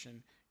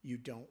information you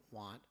don't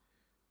want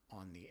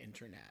on the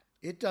internet.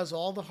 It does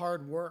all the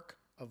hard work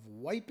of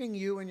wiping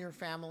you and your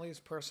family's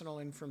personal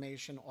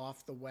information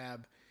off the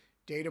web.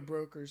 Data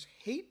brokers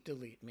hate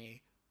Delete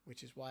Me,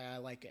 which is why I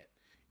like it.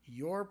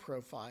 Your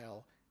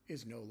profile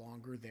is no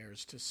longer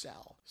theirs to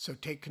sell. So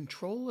take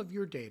control of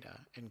your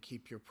data and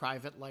keep your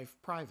private life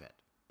private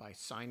by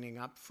signing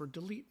up for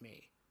Delete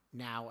Me,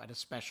 now at a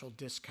special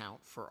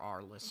discount for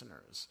our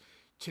listeners.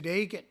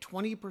 Today, get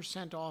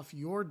 20% off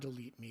your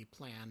Delete Me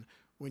plan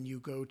when you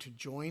go to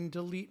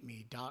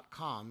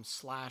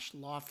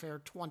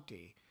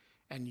joindeleteme.com/lawfare20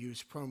 and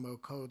use promo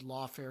code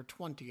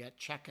lawfare20 at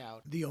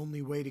checkout. The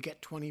only way to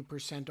get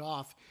 20%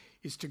 off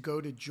is to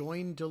go to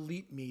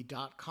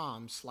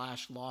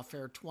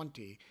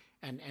joindeleteme.com/lawfare20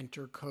 and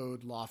enter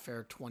code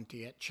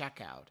lawfare20 at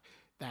checkout.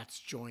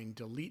 That's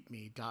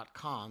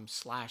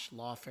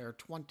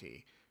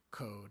joindeleteme.com/lawfare20,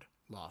 code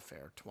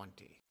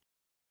lawfare20.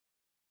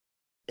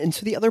 And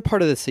so the other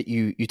part of this that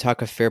you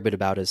talk a fair bit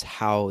about is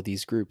how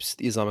these groups,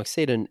 the Islamic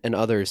State and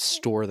others,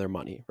 store their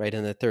money, right?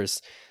 And that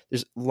there's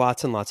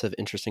lots and lots of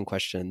interesting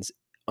questions.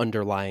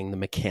 underlying the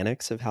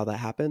mechanics of how that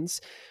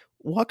happens.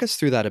 Walk us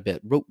through that a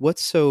bit.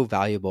 What's so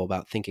valuable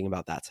about thinking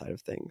about that side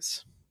of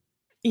things?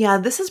 Yeah,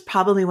 this is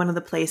probably one of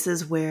the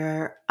places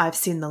where I've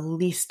seen the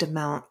least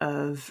amount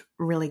of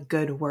really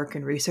good work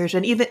and research.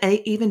 And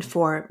even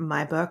for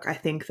my book, I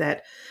think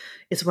that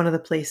it's one of the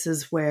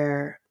places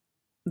where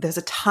there's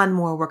a ton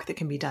more work that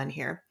can be done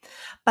here.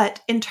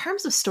 But in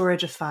terms of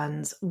storage of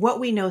funds, what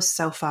we know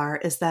so far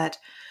is that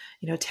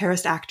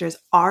terrorist actors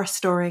are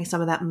storing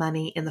some of that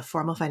money in the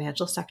formal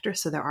financial sector.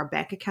 So there are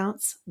bank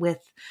accounts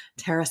with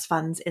terrorist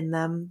funds in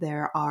them.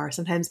 There are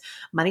sometimes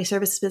money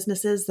service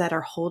businesses that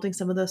are holding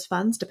some of those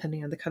funds,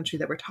 depending on the country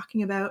that we're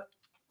talking about.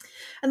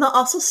 And they'll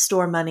also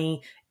store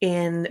money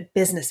in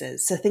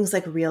businesses. So things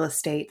like real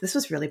estate. This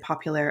was really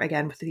popular,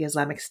 again, with the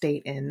Islamic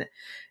State in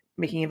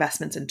making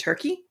investments in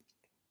Turkey.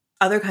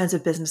 Other kinds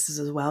of businesses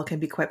as well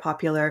can be quite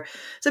popular.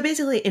 So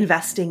basically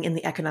investing in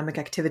the economic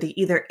activity,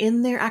 either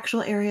in their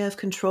actual area of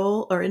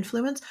control or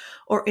influence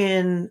or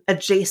in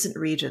adjacent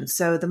regions.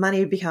 So the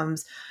money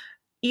becomes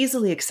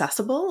easily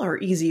accessible or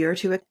easier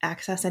to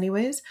access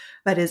anyways,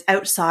 but is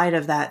outside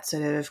of that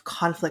sort of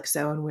conflict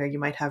zone where you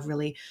might have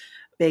really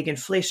big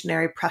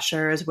inflationary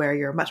pressures, where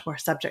you're much more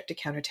subject to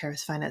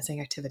counter-terrorist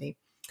financing activity.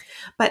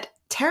 But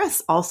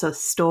terrorists also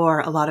store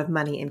a lot of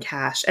money in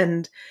cash.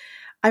 And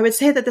I would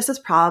say that this is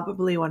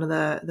probably one of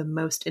the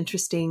most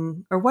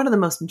interesting, or one of the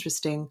most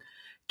interesting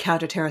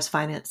counter-terrorist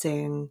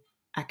financing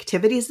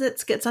activities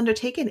that gets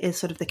undertaken is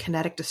sort of the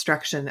kinetic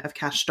destruction of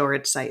cash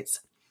storage sites.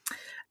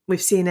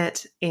 We've seen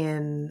it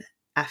in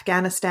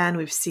Afghanistan.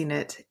 We've seen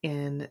it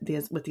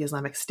with the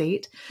Islamic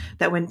State,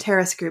 that when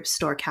terrorist groups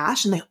store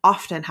cash, and they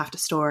often have to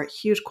store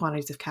huge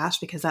quantities of cash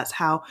because that's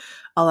how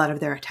a lot of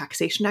their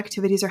taxation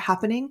activities are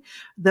happening,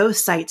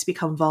 those sites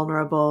become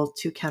vulnerable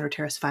to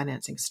counter-terrorist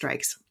financing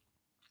strikes.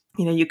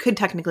 You could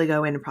technically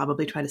go in and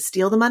probably try to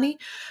steal the money,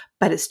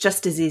 but it's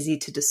just as easy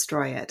to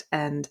destroy it.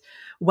 And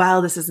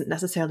while this isn't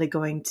necessarily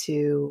going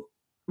to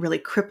really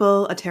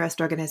cripple a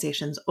terrorist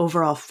organization's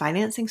overall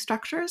financing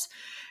structures,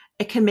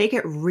 it can make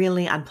it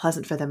really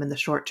unpleasant for them in the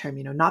short term,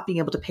 not being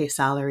able to pay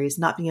salaries,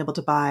 not being able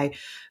to buy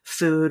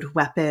food,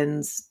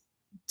 weapons,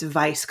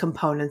 device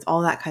components,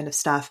 all that kind of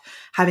stuff,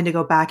 having to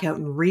go back out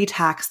and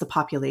retax the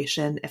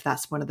population if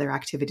that's one of their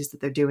activities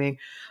that they're doing.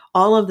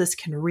 All of this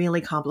can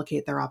really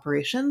complicate their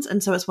operations.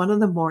 And so it's one of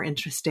the more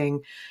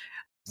interesting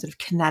sort of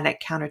kinetic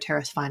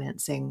counter-terrorist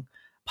financing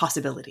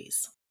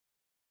possibilities.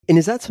 And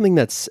is that something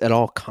that's at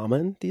all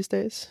common these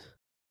days?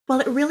 Well,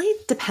 it really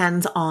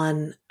depends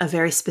on a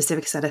very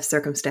specific set of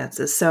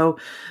circumstances. So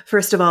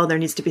first of all, there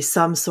needs to be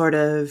some sort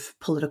of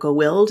political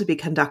will to be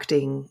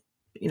conducting,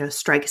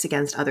 strikes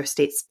against other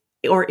states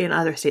or in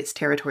other states'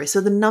 territory.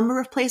 So the number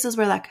of places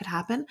where that could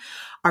happen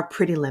are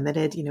pretty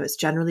limited. It's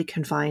generally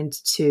confined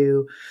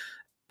to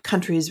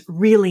countries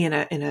really in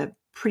a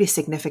pretty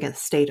significant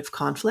state of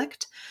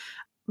conflict.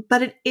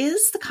 But it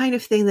is the kind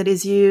of thing that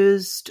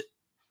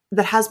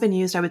has been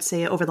used, I would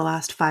say, over the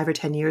last 5 or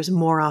 10 years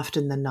more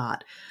often than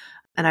not.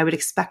 And I would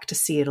expect to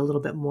see it a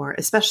little bit more,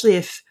 especially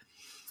if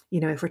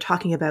we're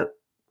talking about,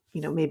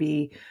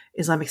 maybe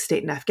Islamic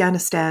State in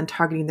Afghanistan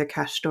targeting their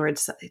cash storage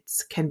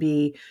sites can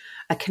be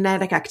a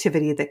kinetic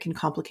activity that can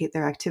complicate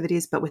their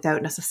activities, but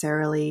without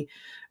necessarily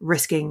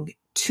risking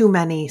too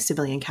many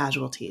civilian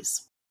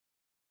casualties.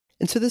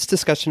 And so this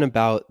discussion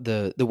about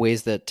the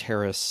ways that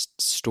terrorists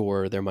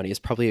store their money is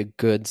probably a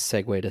good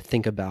segue to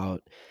think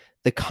about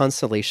the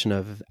constellation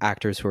of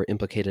actors who are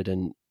implicated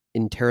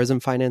in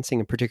terrorism financing,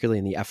 and particularly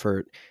in the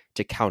effort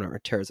to counter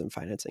terrorism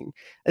financing.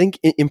 I think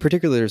in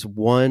particular, there's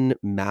one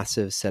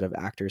massive set of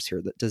actors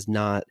here that does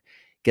not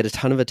get a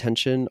ton of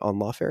attention on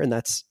lawfare, and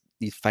that's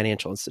these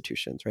financial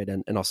institutions, right?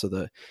 And also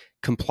the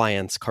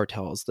compliance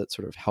cartels that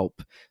sort of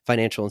help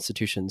financial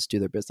institutions do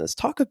their business.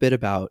 Talk a bit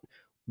about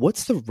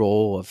what's the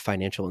role of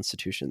financial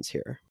institutions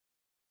here?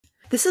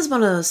 This is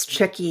one of those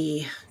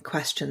tricky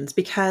questions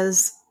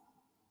because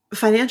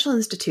financial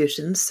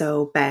institutions,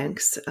 so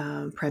banks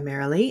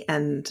primarily,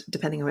 and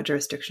depending on what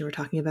jurisdiction we're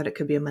talking about, it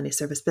could be a money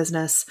service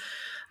business,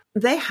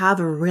 they have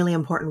a really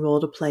important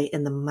role to play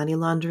in the money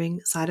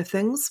laundering side of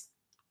things.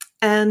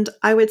 And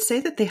I would say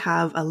that they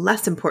have a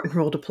less important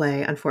role to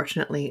play,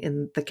 unfortunately,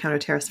 in the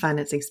counter-terrorist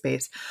financing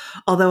space,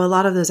 although a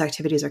lot of those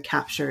activities are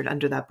captured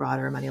under that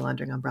broader money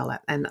laundering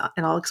umbrella. And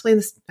I'll explain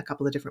this a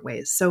couple of different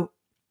ways. So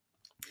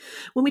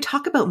when we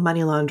talk about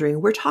money laundering,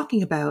 we're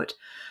talking about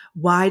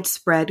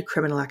widespread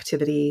criminal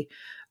activity.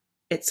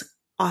 It's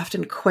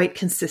often quite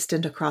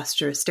consistent across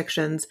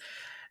jurisdictions,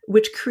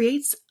 which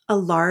creates a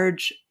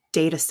large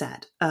data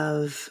set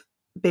of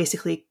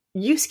basically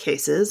use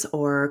cases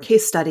or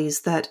case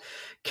studies that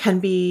can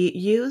be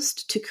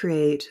used to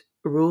create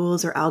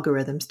rules or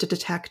algorithms to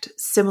detect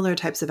similar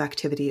types of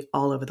activity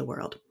all over the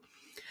world.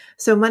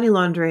 So money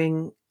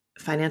laundering,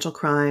 financial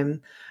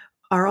crime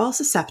are all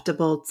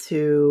susceptible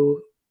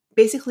to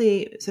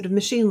basically sort of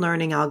machine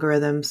learning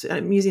algorithms.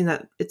 I'm using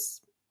that,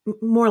 it's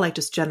more like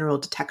just general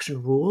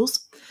detection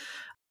rules.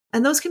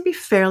 And those can be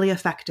fairly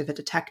effective at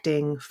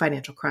detecting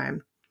financial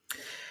crime.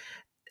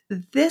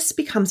 This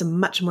becomes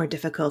much more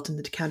difficult in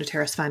the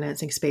counter-terrorist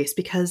financing space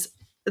because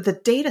the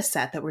data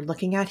set that we're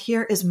looking at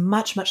here is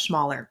much, much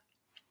smaller.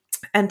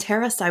 And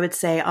terrorists, I would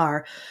say,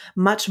 are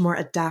much more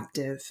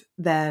adaptive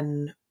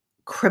than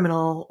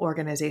criminal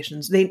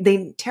organizations.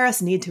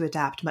 Terrorists need to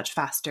adapt much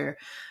faster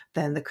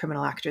than the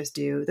criminal actors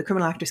do. The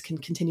criminal actors can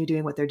continue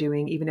doing what they're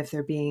doing, even if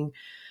they're being,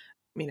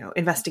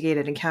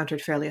 investigated and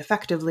countered fairly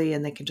effectively,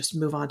 and they can just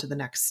move on to the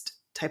next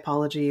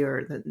typology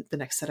or the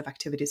next set of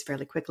activities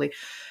fairly quickly.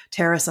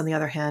 Terrorists, on the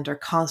other hand, are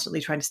constantly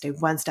trying to stay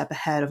one step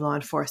ahead of law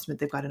enforcement.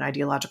 They've got an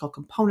ideological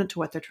component to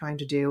what they're trying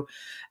to do.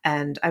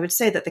 And I would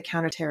say that the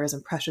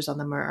counterterrorism pressures on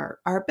them are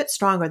a bit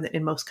stronger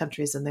in most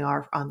countries than they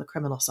are on the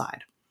criminal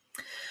side.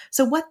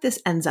 So what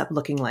this ends up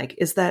looking like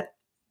is that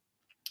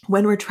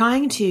when we're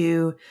trying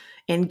to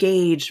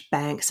engage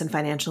banks and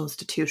financial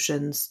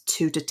institutions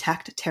to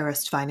detect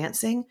terrorist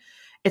financing,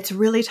 it's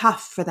really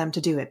tough for them to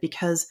do it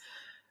because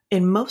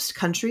in most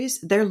countries,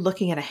 they're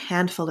looking at a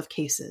handful of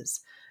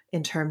cases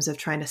in terms of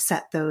trying to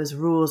set those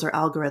rules or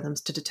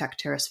algorithms to detect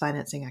terrorist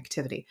financing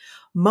activity.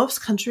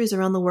 Most countries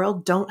around the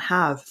world don't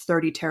have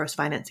 30 terrorist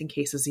financing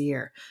cases a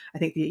year. I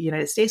think the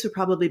United States would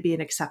probably be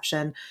an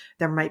exception.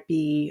 There might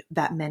be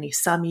that many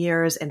some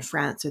years in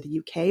France or the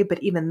UK,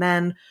 but even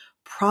then,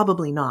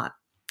 probably not.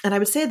 And I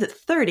would say that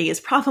 30 is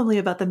probably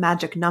about the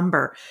magic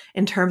number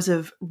in terms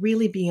of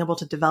really being able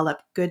to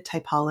develop good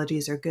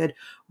typologies or good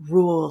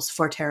rules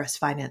for terrorist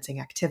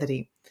financing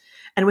activity.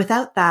 And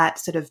without that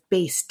sort of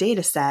base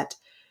data set,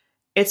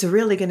 it's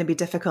really going to be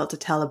difficult to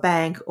tell a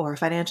bank or a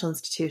financial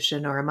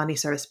institution or a money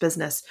service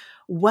business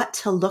what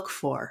to look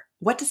for.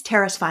 What does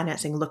terrorist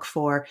financing look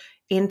for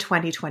in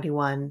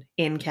 2021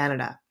 in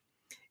Canada?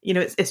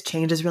 It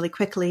changes really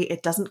quickly.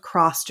 It doesn't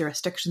cross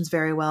jurisdictions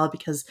very well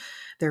because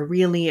they're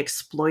really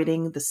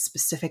exploiting the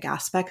specific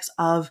aspects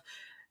of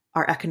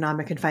our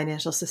economic and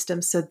financial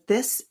system. So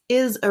this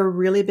is a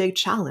really big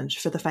challenge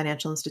for the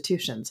financial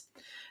institutions.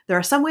 There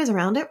are some ways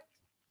around it.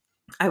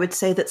 I would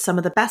say that some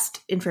of the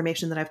best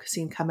information that I've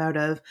seen come out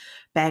of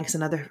banks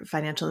and other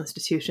financial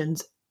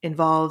institutions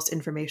involves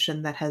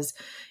information that has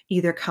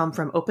either come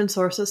from open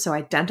sources, so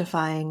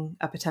identifying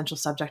a potential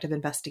subject of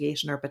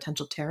investigation or a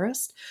potential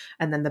terrorist,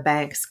 and then the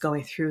banks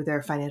going through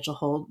their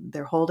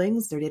their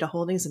holdings, their data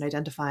holdings, and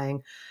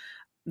identifying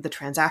the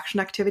transaction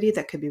activity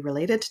that could be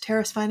related to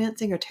terrorist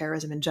financing or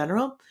terrorism in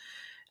general.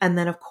 And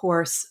then, of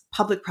course,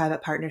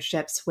 public-private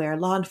partnerships where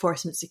law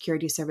enforcement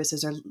security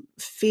services are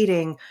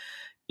feeding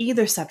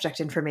either subject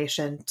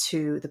information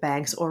to the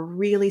banks or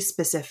really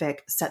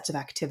specific sets of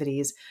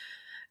activities.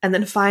 And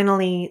then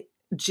finally,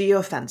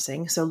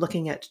 geofencing, so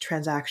looking at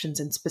transactions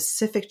in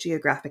specific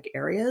geographic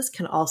areas,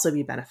 can also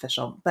be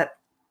beneficial. But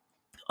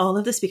all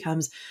of this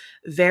becomes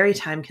very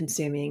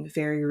time-consuming,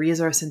 very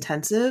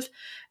resource-intensive,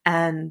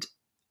 and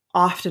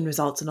often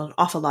results in an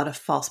awful lot of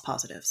false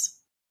positives.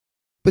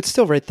 But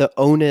still, right, the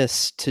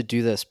onus to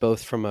do this,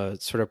 both from a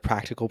sort of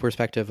practical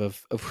perspective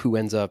of who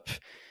ends up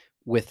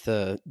with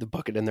the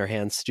bucket in their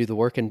hands to do the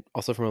work, and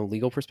also from a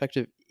legal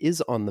perspective,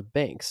 is on the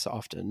banks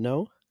often,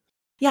 no?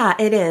 Yeah,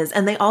 it is.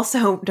 And they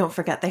also, don't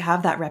forget, they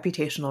have that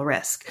reputational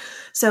risk.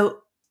 So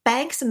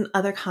banks and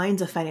other kinds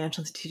of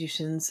financial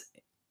institutions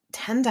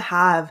tend to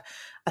have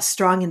a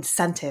strong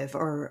incentive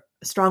or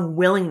a strong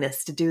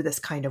willingness to do this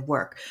kind of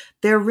work.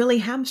 They're really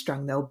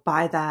hamstrung, though,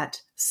 by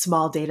that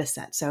small data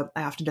set. So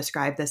I often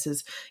describe this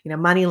as,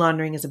 money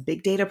laundering is a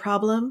big data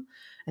problem,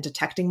 and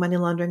detecting money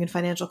laundering and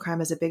financial crime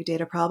is a big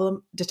data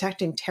problem.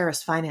 Detecting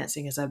terrorist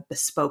financing is a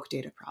bespoke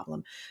data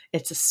problem.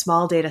 It's a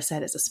small data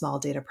set, it's a small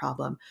data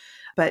problem.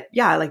 But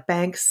yeah, like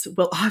banks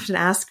will often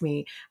ask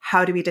me,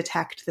 how do we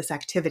detect this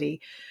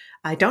activity?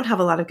 I don't have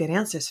a lot of good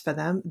answers for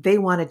them. They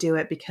want to do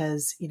it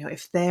because,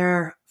 if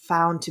they're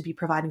found to be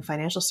providing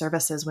financial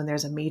services when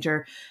there's a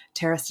major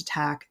terrorist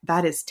attack,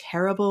 that is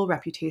terrible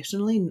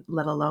reputationally,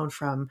 let alone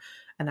from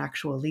an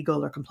actual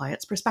legal or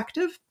compliance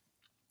perspective.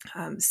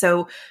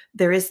 So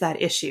there is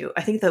that issue.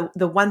 I think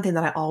the one thing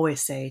that I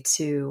always say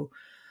to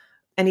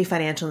any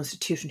financial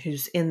institution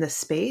who's in this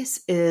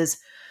space is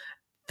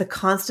the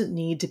constant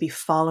need to be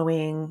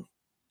following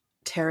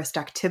terrorist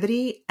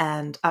activity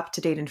and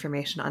up-to-date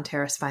information on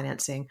terrorist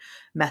financing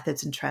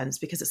methods and trends,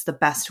 because it's the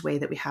best way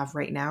that we have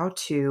right now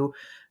to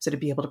sort of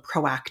be able to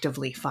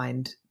proactively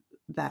find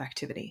that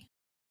activity.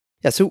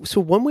 Yeah, so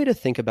one way to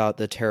think about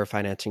the terror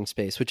financing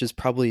space, which is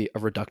probably a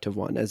reductive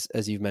one,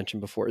 as you've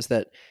mentioned before, is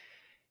that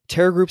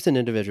terror groups and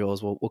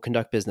individuals will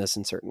conduct business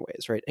in certain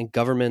ways, right? And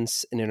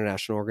governments and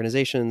international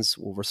organizations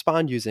will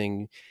respond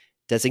using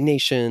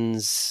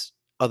designations,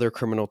 other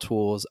criminal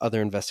tools,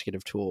 other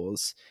investigative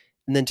tools.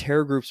 And then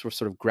terror groups will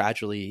sort of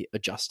gradually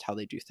adjust how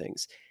they do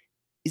things.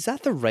 Is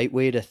that the right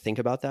way to think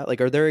about that?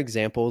 Like, are there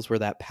examples where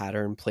that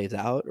pattern plays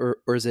out?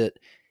 Or is it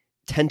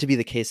tend to be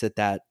the case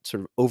that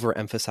sort of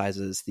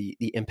overemphasizes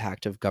the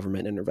impact of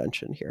government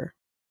intervention here?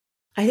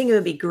 I think it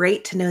would be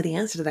great to know the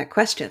answer to that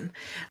question.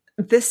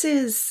 This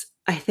is,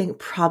 I think,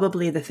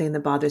 probably the thing that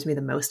bothers me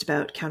the most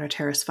about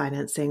counter-terrorist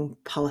financing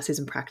policies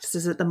and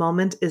practices at the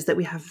moment is that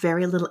we have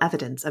very little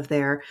evidence of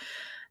their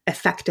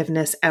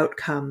effectiveness,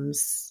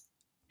 outcomes,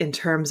 in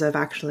terms of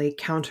actually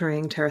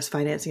countering terrorist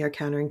financing or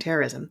countering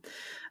terrorism.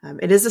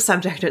 It is a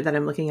subject that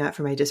I'm looking at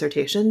for my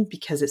dissertation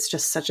because it's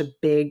just such a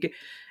big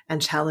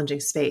and challenging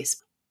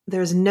space.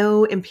 There's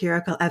no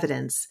empirical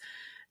evidence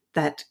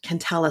that can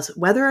tell us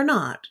whether or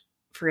not,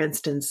 for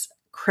instance,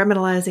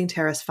 criminalizing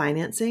terrorist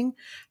financing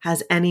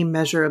has any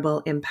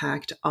measurable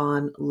impact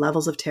on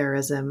levels of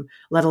terrorism,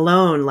 let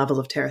alone levels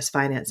of terrorist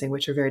financing,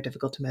 which are very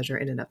difficult to measure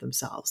in and of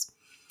themselves.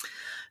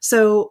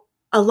 So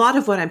a lot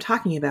of what I'm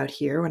talking about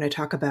here, when I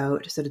talk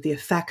about sort of the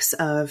effects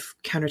of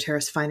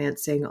counter-terrorist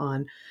financing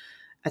on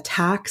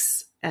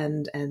attacks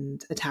and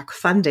attack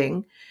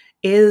funding,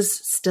 is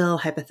still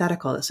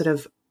hypothetical. It's sort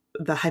of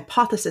the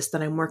hypothesis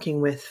that I'm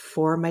working with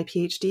for my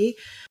PhD,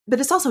 but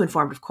it's also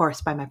informed, of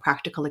course, by my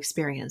practical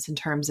experience in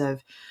terms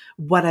of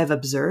what I've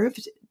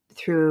observed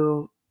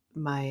through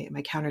my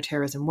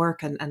counterterrorism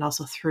work and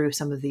also through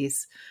some of the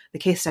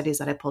case studies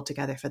that I pulled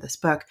together for this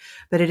book.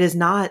 But it is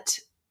not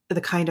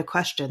the kind of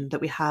question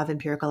that we have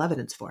empirical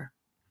evidence for.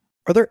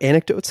 Are there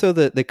anecdotes, though,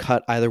 that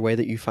cut either way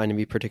that you find to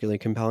be particularly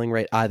compelling,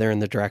 right? Either in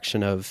the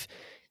direction of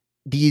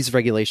these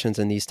regulations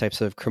and these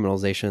types of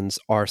criminalizations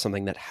are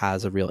something that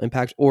has a real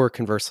impact, or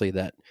conversely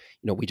that,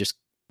 we just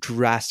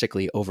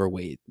drastically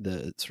overweight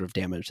the sort of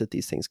damage that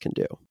these things can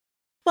do?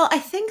 Well, I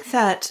think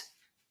that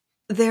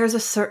there's a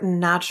certain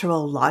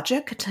natural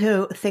logic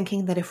to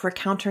thinking that if we're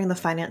countering the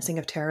financing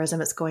of terrorism,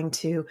 it's going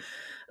to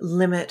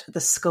limit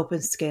the scope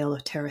and scale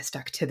of terrorist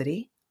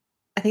activity.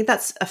 I think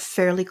that's a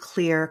fairly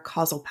clear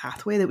causal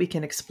pathway that we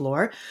can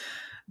explore.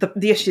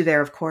 The issue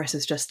there, of course,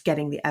 is just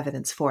getting the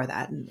evidence for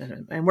that.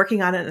 And I'm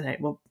working on it, and I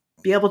will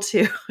be able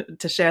to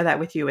share that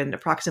with you in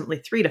approximately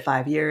 3 to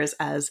 5 years,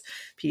 as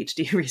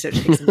PhD research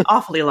takes an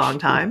awfully long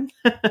time.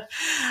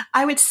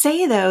 I would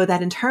say, though,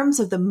 that in terms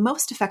of the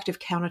most effective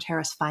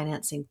counter-terrorist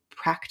financing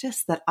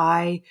practice that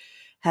I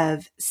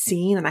have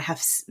seen and I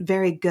have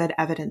very good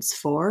evidence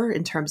for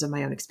in terms of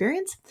my own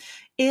experience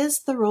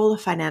is the role of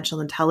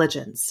financial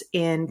intelligence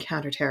in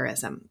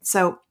counterterrorism.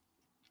 So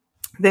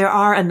there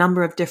are a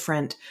number of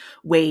different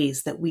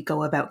ways that we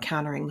go about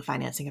countering the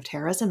financing of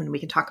terrorism, and we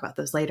can talk about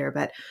those later.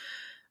 But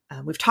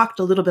we've talked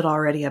a little bit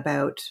already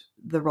about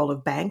the role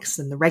of banks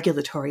and the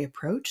regulatory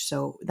approach.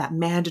 So that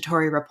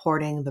mandatory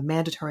reporting, the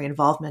mandatory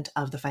involvement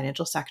of the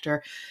financial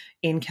sector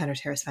in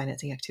counter-terrorist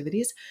financing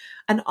activities.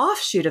 An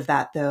offshoot of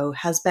that, though,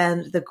 has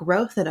been the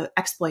growth and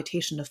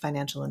exploitation of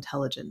financial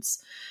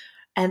intelligence.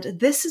 And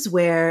this is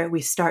where we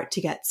start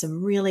to get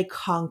some really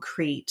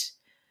concrete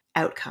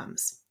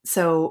outcomes.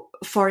 So,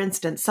 for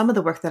instance, some of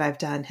the work that I've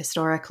done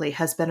historically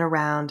has been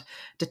around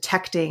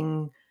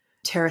detecting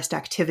terrorist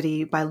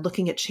activity by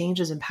looking at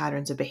changes in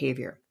patterns of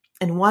behavior.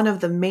 And one of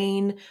the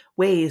main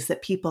ways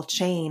that people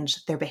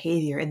change their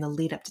behavior in the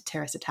lead up to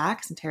terrorist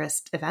attacks and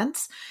terrorist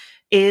events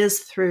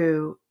is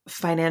through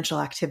financial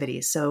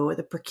activities. So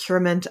the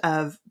procurement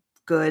of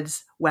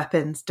goods,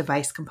 weapons,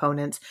 device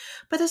components,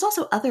 but there's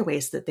also other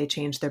ways that they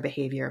change their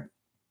behavior.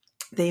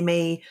 They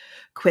may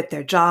quit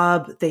their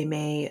job. They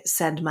may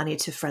send money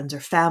to friends or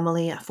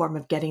family, a form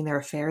of getting their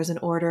affairs in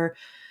order.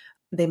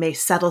 They may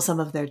settle some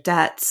of their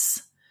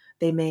debts.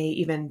 They may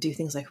even do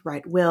things like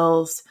write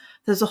wills.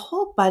 There's a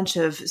whole bunch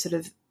of sort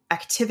of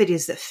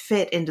activities that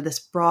fit into this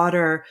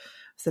broader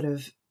sort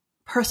of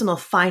personal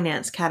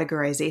finance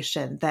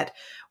categorization that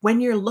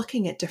when you're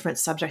looking at different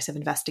subjects of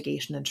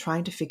investigation and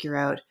trying to figure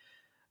out,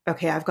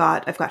 okay, I've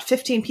got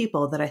 15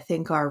 people that I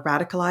think are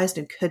radicalized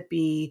and could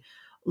be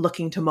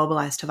looking to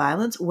mobilize to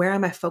violence. Where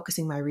am I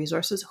focusing my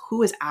resources?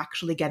 Who is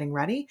actually getting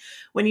ready?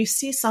 When you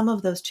see some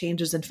of those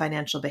changes in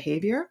financial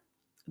behavior,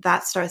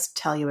 that starts to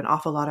tell you an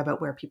awful lot about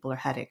where people are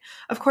heading.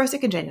 Of course, it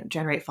can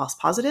generate false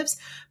positives,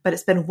 but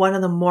it's been one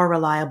of the more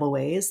reliable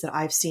ways that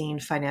I've seen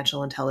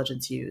financial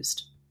intelligence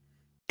used.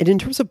 And in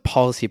terms of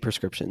policy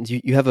prescriptions,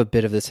 you have a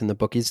bit of this in the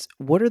book.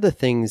 What are the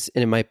things,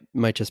 and it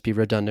might just be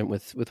redundant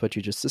with what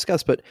you just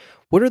discussed, but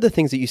what are the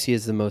things that you see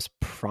as the most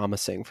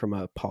promising from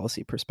a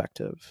policy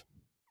perspective?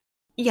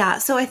 Yeah,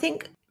 so I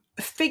think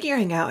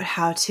figuring out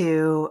how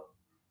to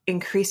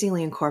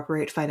increasingly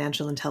incorporate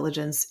financial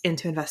intelligence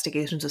into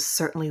investigations is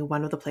certainly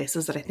one of the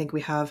places that I think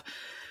we have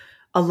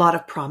a lot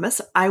of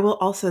promise. I will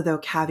also, though,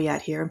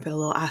 caveat here and put a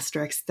little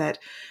asterisk that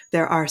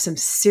there are some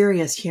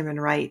serious human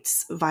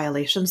rights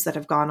violations that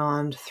have gone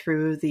on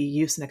through the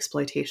use and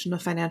exploitation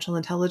of financial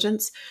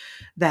intelligence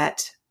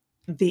that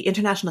the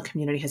international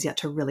community has yet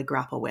to really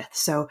grapple with.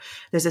 So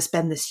there's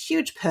been this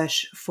huge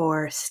push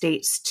for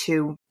states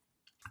to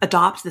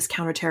adopt this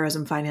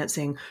counterterrorism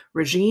financing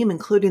regime,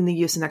 including the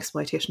use and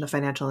exploitation of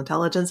financial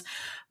intelligence.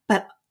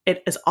 But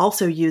it is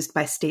also used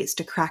by states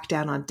to crack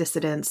down on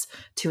dissidents,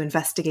 to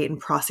investigate and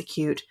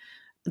prosecute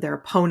their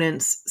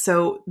opponents.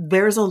 So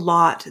there's a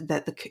lot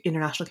that the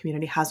international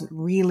community hasn't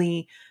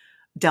really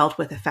dealt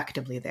with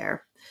effectively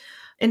there.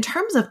 In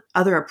terms of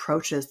other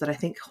approaches that I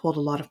think hold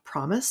a lot of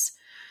promise,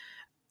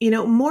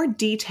 more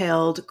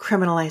detailed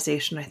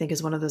criminalization, I think,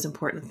 is one of those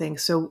important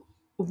things. So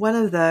one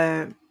of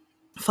the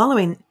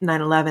following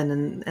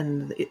 9/11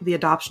 and the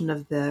adoption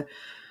of the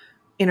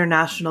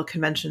international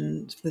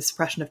convention for the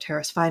suppression of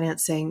terrorist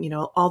financing,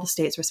 all the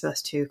states were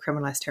supposed to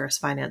criminalize terrorist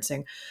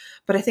financing.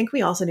 But I think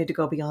we also need to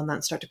go beyond that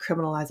and start to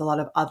criminalize a lot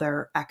of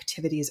other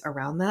activities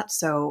around that.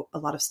 So a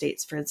lot of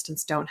states, for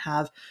instance, don't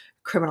have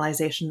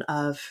criminalization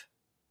of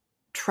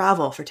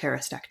travel for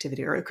terrorist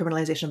activity or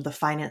criminalization of the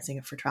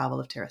financing for travel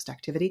of terrorist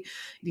activity.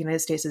 The United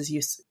States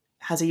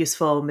has a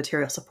useful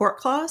material support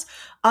clause.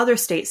 Other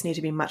states need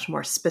to be much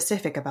more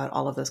specific about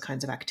all of those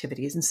kinds of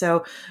activities. And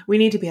so we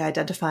need to be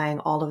identifying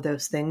all of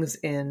those things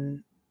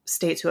in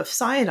states who have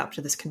signed up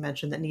to this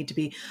convention that need to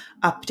be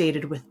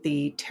updated with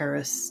the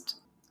terrorist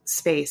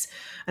space.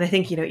 And I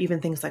think,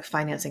 even things like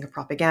financing of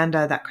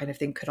propaganda, that kind of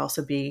thing could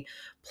also be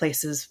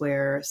places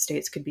where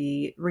states could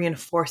be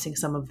reinforcing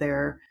some of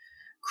their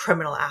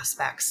criminal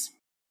aspects.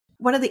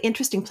 One of the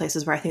interesting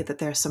places where I think that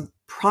there's some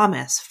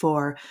promise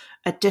for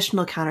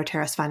additional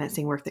counter-terrorist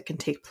financing work that can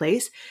take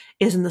place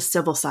is in the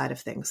civil side of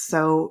things.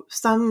 So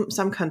some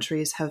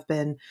countries have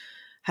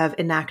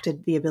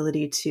enacted the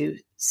ability to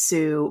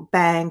sue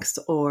banks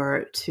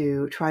or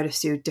to try to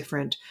sue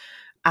different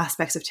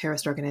aspects of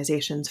terrorist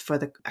organizations for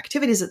the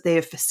activities that they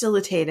have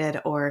facilitated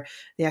or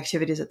the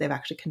activities that they've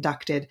actually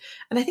conducted.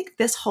 And I think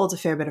this holds a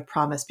fair bit of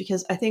promise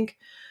because I think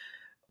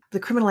the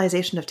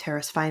criminalization of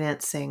terrorist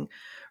financing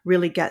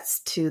really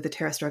gets to the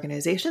terrorist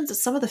organizations.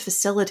 It's some of the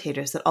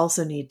facilitators that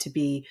also need to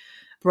be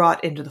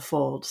brought into the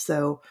fold.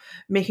 So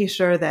making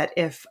sure that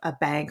if a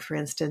bank, for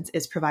instance,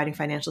 is providing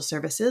financial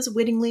services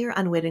wittingly or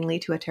unwittingly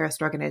to a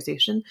terrorist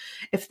organization,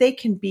 if they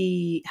can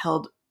be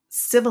held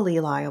civilly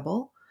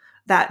liable,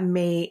 that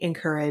may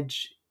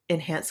encourage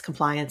enhanced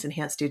compliance,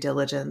 enhanced due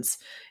diligence,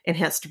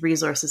 enhanced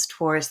resources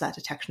towards that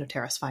detection of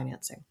terrorist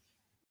financing.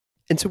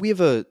 And so we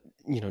have a,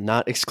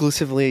 not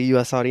exclusively a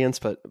U.S. audience,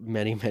 but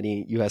many,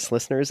 many U.S.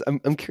 listeners.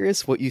 I'm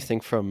curious what you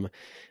think from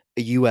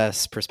a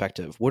U.S.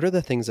 perspective. What are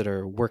the things that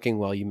are working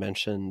well? You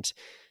mentioned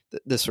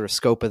the sort of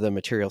scope of the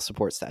material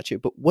support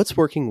statute, but what's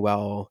working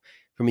well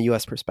from a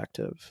U.S.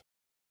 perspective?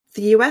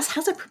 The U.S.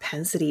 has a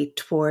propensity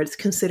towards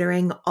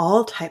considering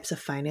all types of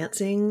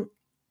financing,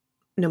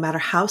 no matter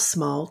how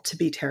small, to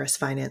be terrorist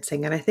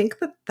financing. And I think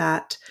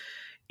that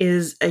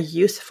is a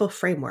useful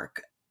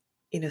framework.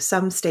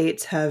 Some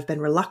states have been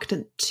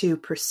reluctant to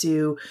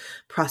pursue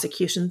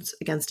prosecutions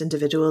against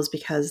individuals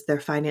because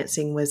their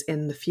financing was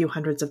in the few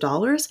hundreds of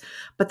dollars.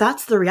 But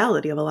that's the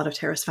reality of a lot of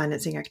terrorist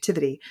financing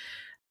activity.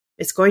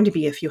 It's going to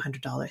be a few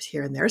 $100s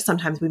here and there.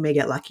 Sometimes we may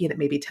get lucky and it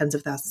may be tens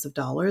of thousands of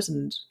dollars.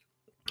 And,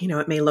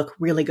 it may look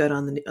really good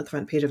on the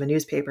front page of a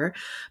newspaper.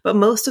 But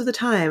most of the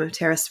time,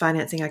 terrorist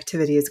financing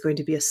activity is going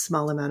to be a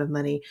small amount of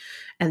money.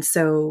 And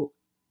so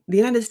the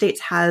United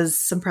States has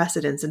some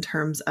precedents in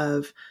terms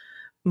of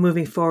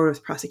moving forward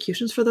with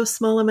prosecutions for those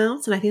small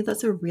amounts. And I think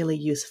that's a really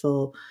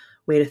useful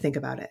way to think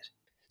about it.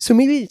 So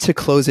maybe to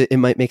close it, it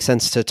might make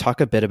sense to talk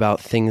a bit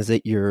about things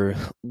that you're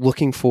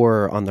looking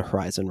for on the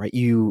horizon, right?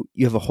 You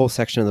have a whole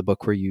section of the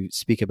book where you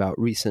speak about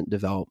recent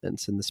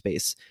developments in the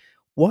space.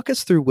 Walk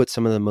us through what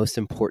some of the most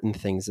important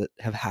things that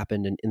have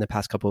happened in the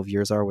past couple of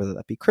years are, whether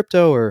that be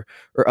crypto or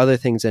other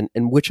things, and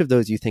which of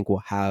those you think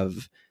will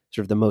have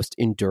sort of the most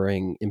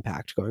enduring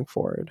impact going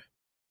forward.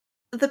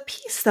 The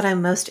piece that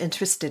I'm most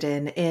interested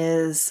in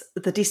is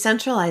the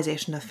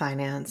decentralization of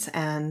finance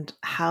and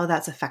how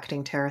that's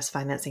affecting terrorist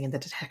financing and the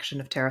detection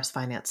of terrorist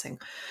financing.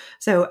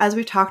 So as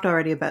we've talked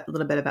already a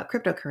little bit about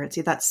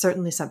cryptocurrency, that's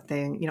certainly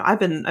something, I've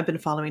been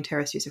following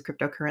terrorist use of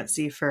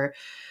cryptocurrency for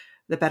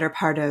the better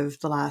part of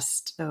the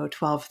last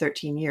 12,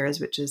 13 years,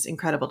 which is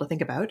incredible to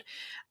think about.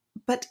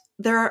 But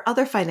there are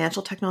other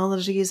financial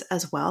technologies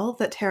as well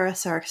that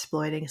terrorists are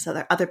exploiting. So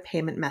there are other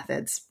payment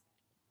methods.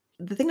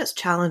 The thing that's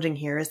challenging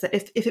here is that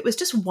if it was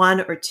just one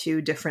or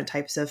two different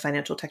types of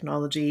financial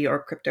technology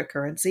or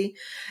cryptocurrency,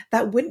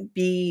 that wouldn't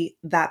be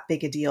that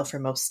big a deal for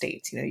most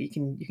states. You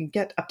can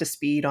get up to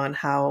speed on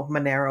how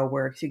Monero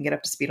works, you can get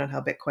up to speed on how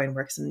Bitcoin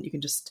works, and you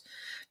can just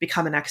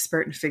become an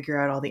expert and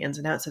figure out all the ins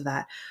and outs of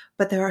that.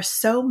 But there are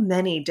so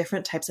many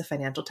different types of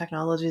financial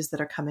technologies that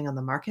are coming on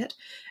the market,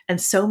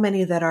 and so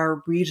many that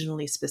are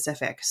regionally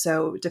specific.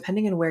 So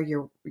depending on where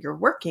you're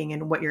working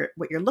and what you're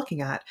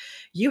looking at,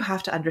 you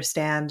have to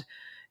understand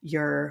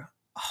your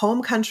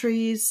home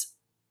country's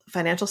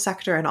financial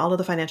sector and all of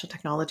the financial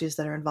technologies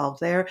that are involved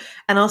there,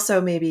 and also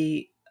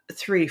maybe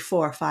 3,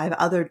 4, 5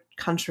 other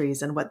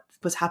countries and what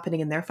was happening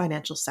in their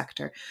financial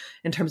sector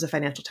in terms of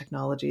financial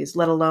technologies,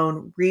 let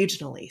alone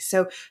regionally.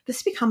 So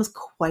this becomes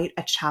quite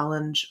a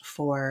challenge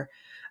for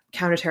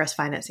counter-terrorist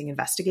financing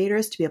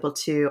investigators to be able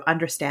to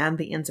understand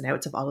the ins and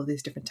outs of all of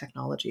these different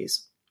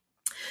technologies.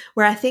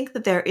 Where I think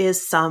that there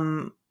is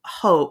some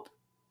hope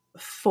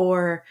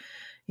for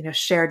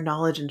shared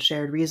knowledge and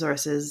shared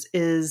resources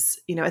is,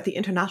 at the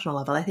international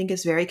level. I think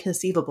it's very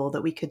conceivable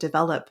that we could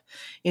develop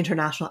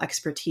international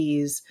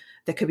expertise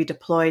that could be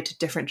deployed to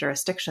different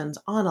jurisdictions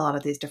on a lot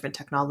of these different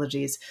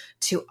technologies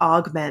to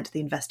augment the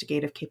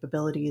investigative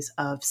capabilities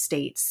of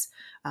states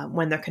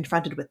when they're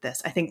confronted with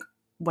this. I think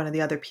one of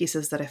the other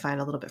pieces that I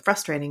find a little bit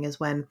frustrating is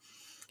when,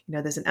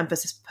 there's an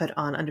emphasis put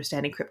on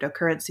understanding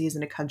cryptocurrencies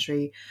in a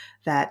country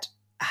that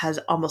has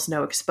almost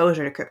no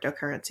exposure to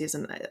cryptocurrencies.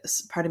 And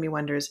part of me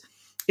wonders,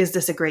 is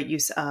this a great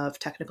use of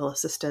technical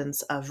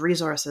assistance, of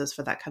resources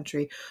for that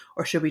country,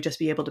 or should we just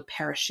be able to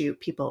parachute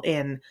people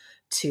in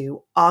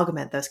to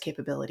augment those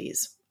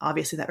capabilities?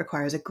 Obviously, that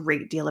requires a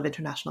great deal of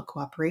international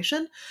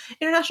cooperation.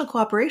 International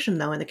cooperation,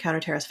 though, in the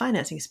counter-terrorist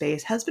financing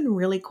space has been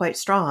really quite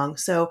strong.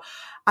 So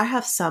I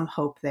have some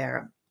hope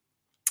there.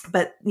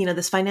 But,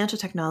 this financial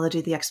technology,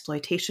 the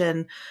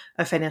exploitation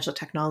of financial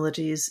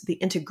technologies, the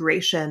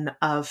integration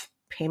of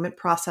payment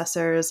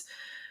processors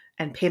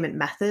and payment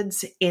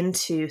methods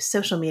into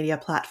social media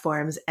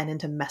platforms and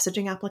into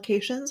messaging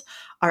applications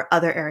are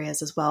other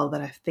areas as well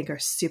that I think are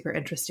super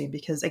interesting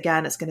because,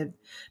 again, it's going to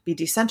be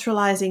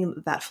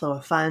decentralizing that flow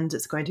of funds.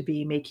 It's going to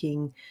be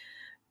making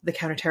the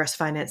counter-terrorist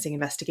financing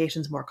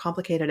investigations more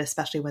complicated,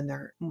 especially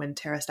when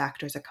terrorist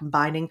actors are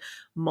combining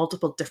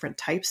multiple different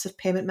types of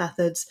payment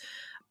methods.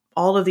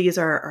 All of these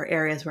are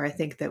areas where I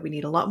think that we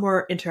need a lot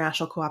more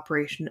international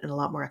cooperation and a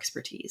lot more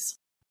expertise.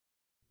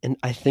 And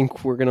I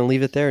think we're going to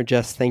leave it there.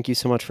 Jess, thank you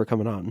so much for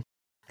coming on.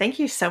 Thank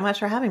you so much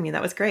for having me.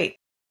 That was great.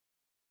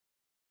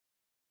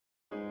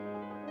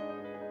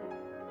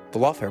 The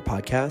Lawfare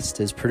podcast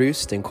is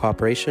produced in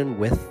cooperation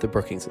with the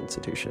Brookings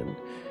Institution.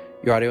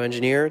 Your audio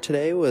engineer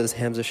today was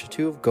Hamza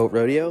Shatu of Goat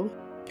Rodeo.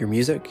 Your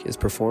music is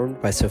performed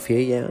by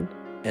Sophia Yan,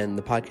 and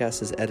the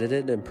podcast is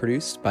edited and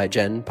produced by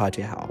Jen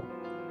Patiahal.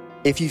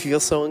 If you feel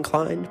so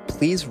inclined,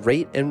 please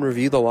rate and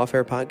review the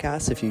Lawfare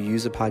podcast if you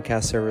use a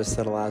podcast service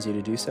that allows you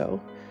to do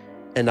so.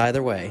 And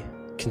either way,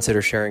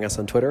 consider sharing us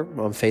on Twitter,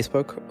 on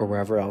Facebook, or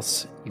wherever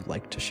else you'd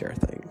like to share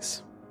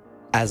things.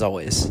 As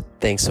always,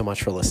 thanks so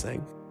much for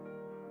listening.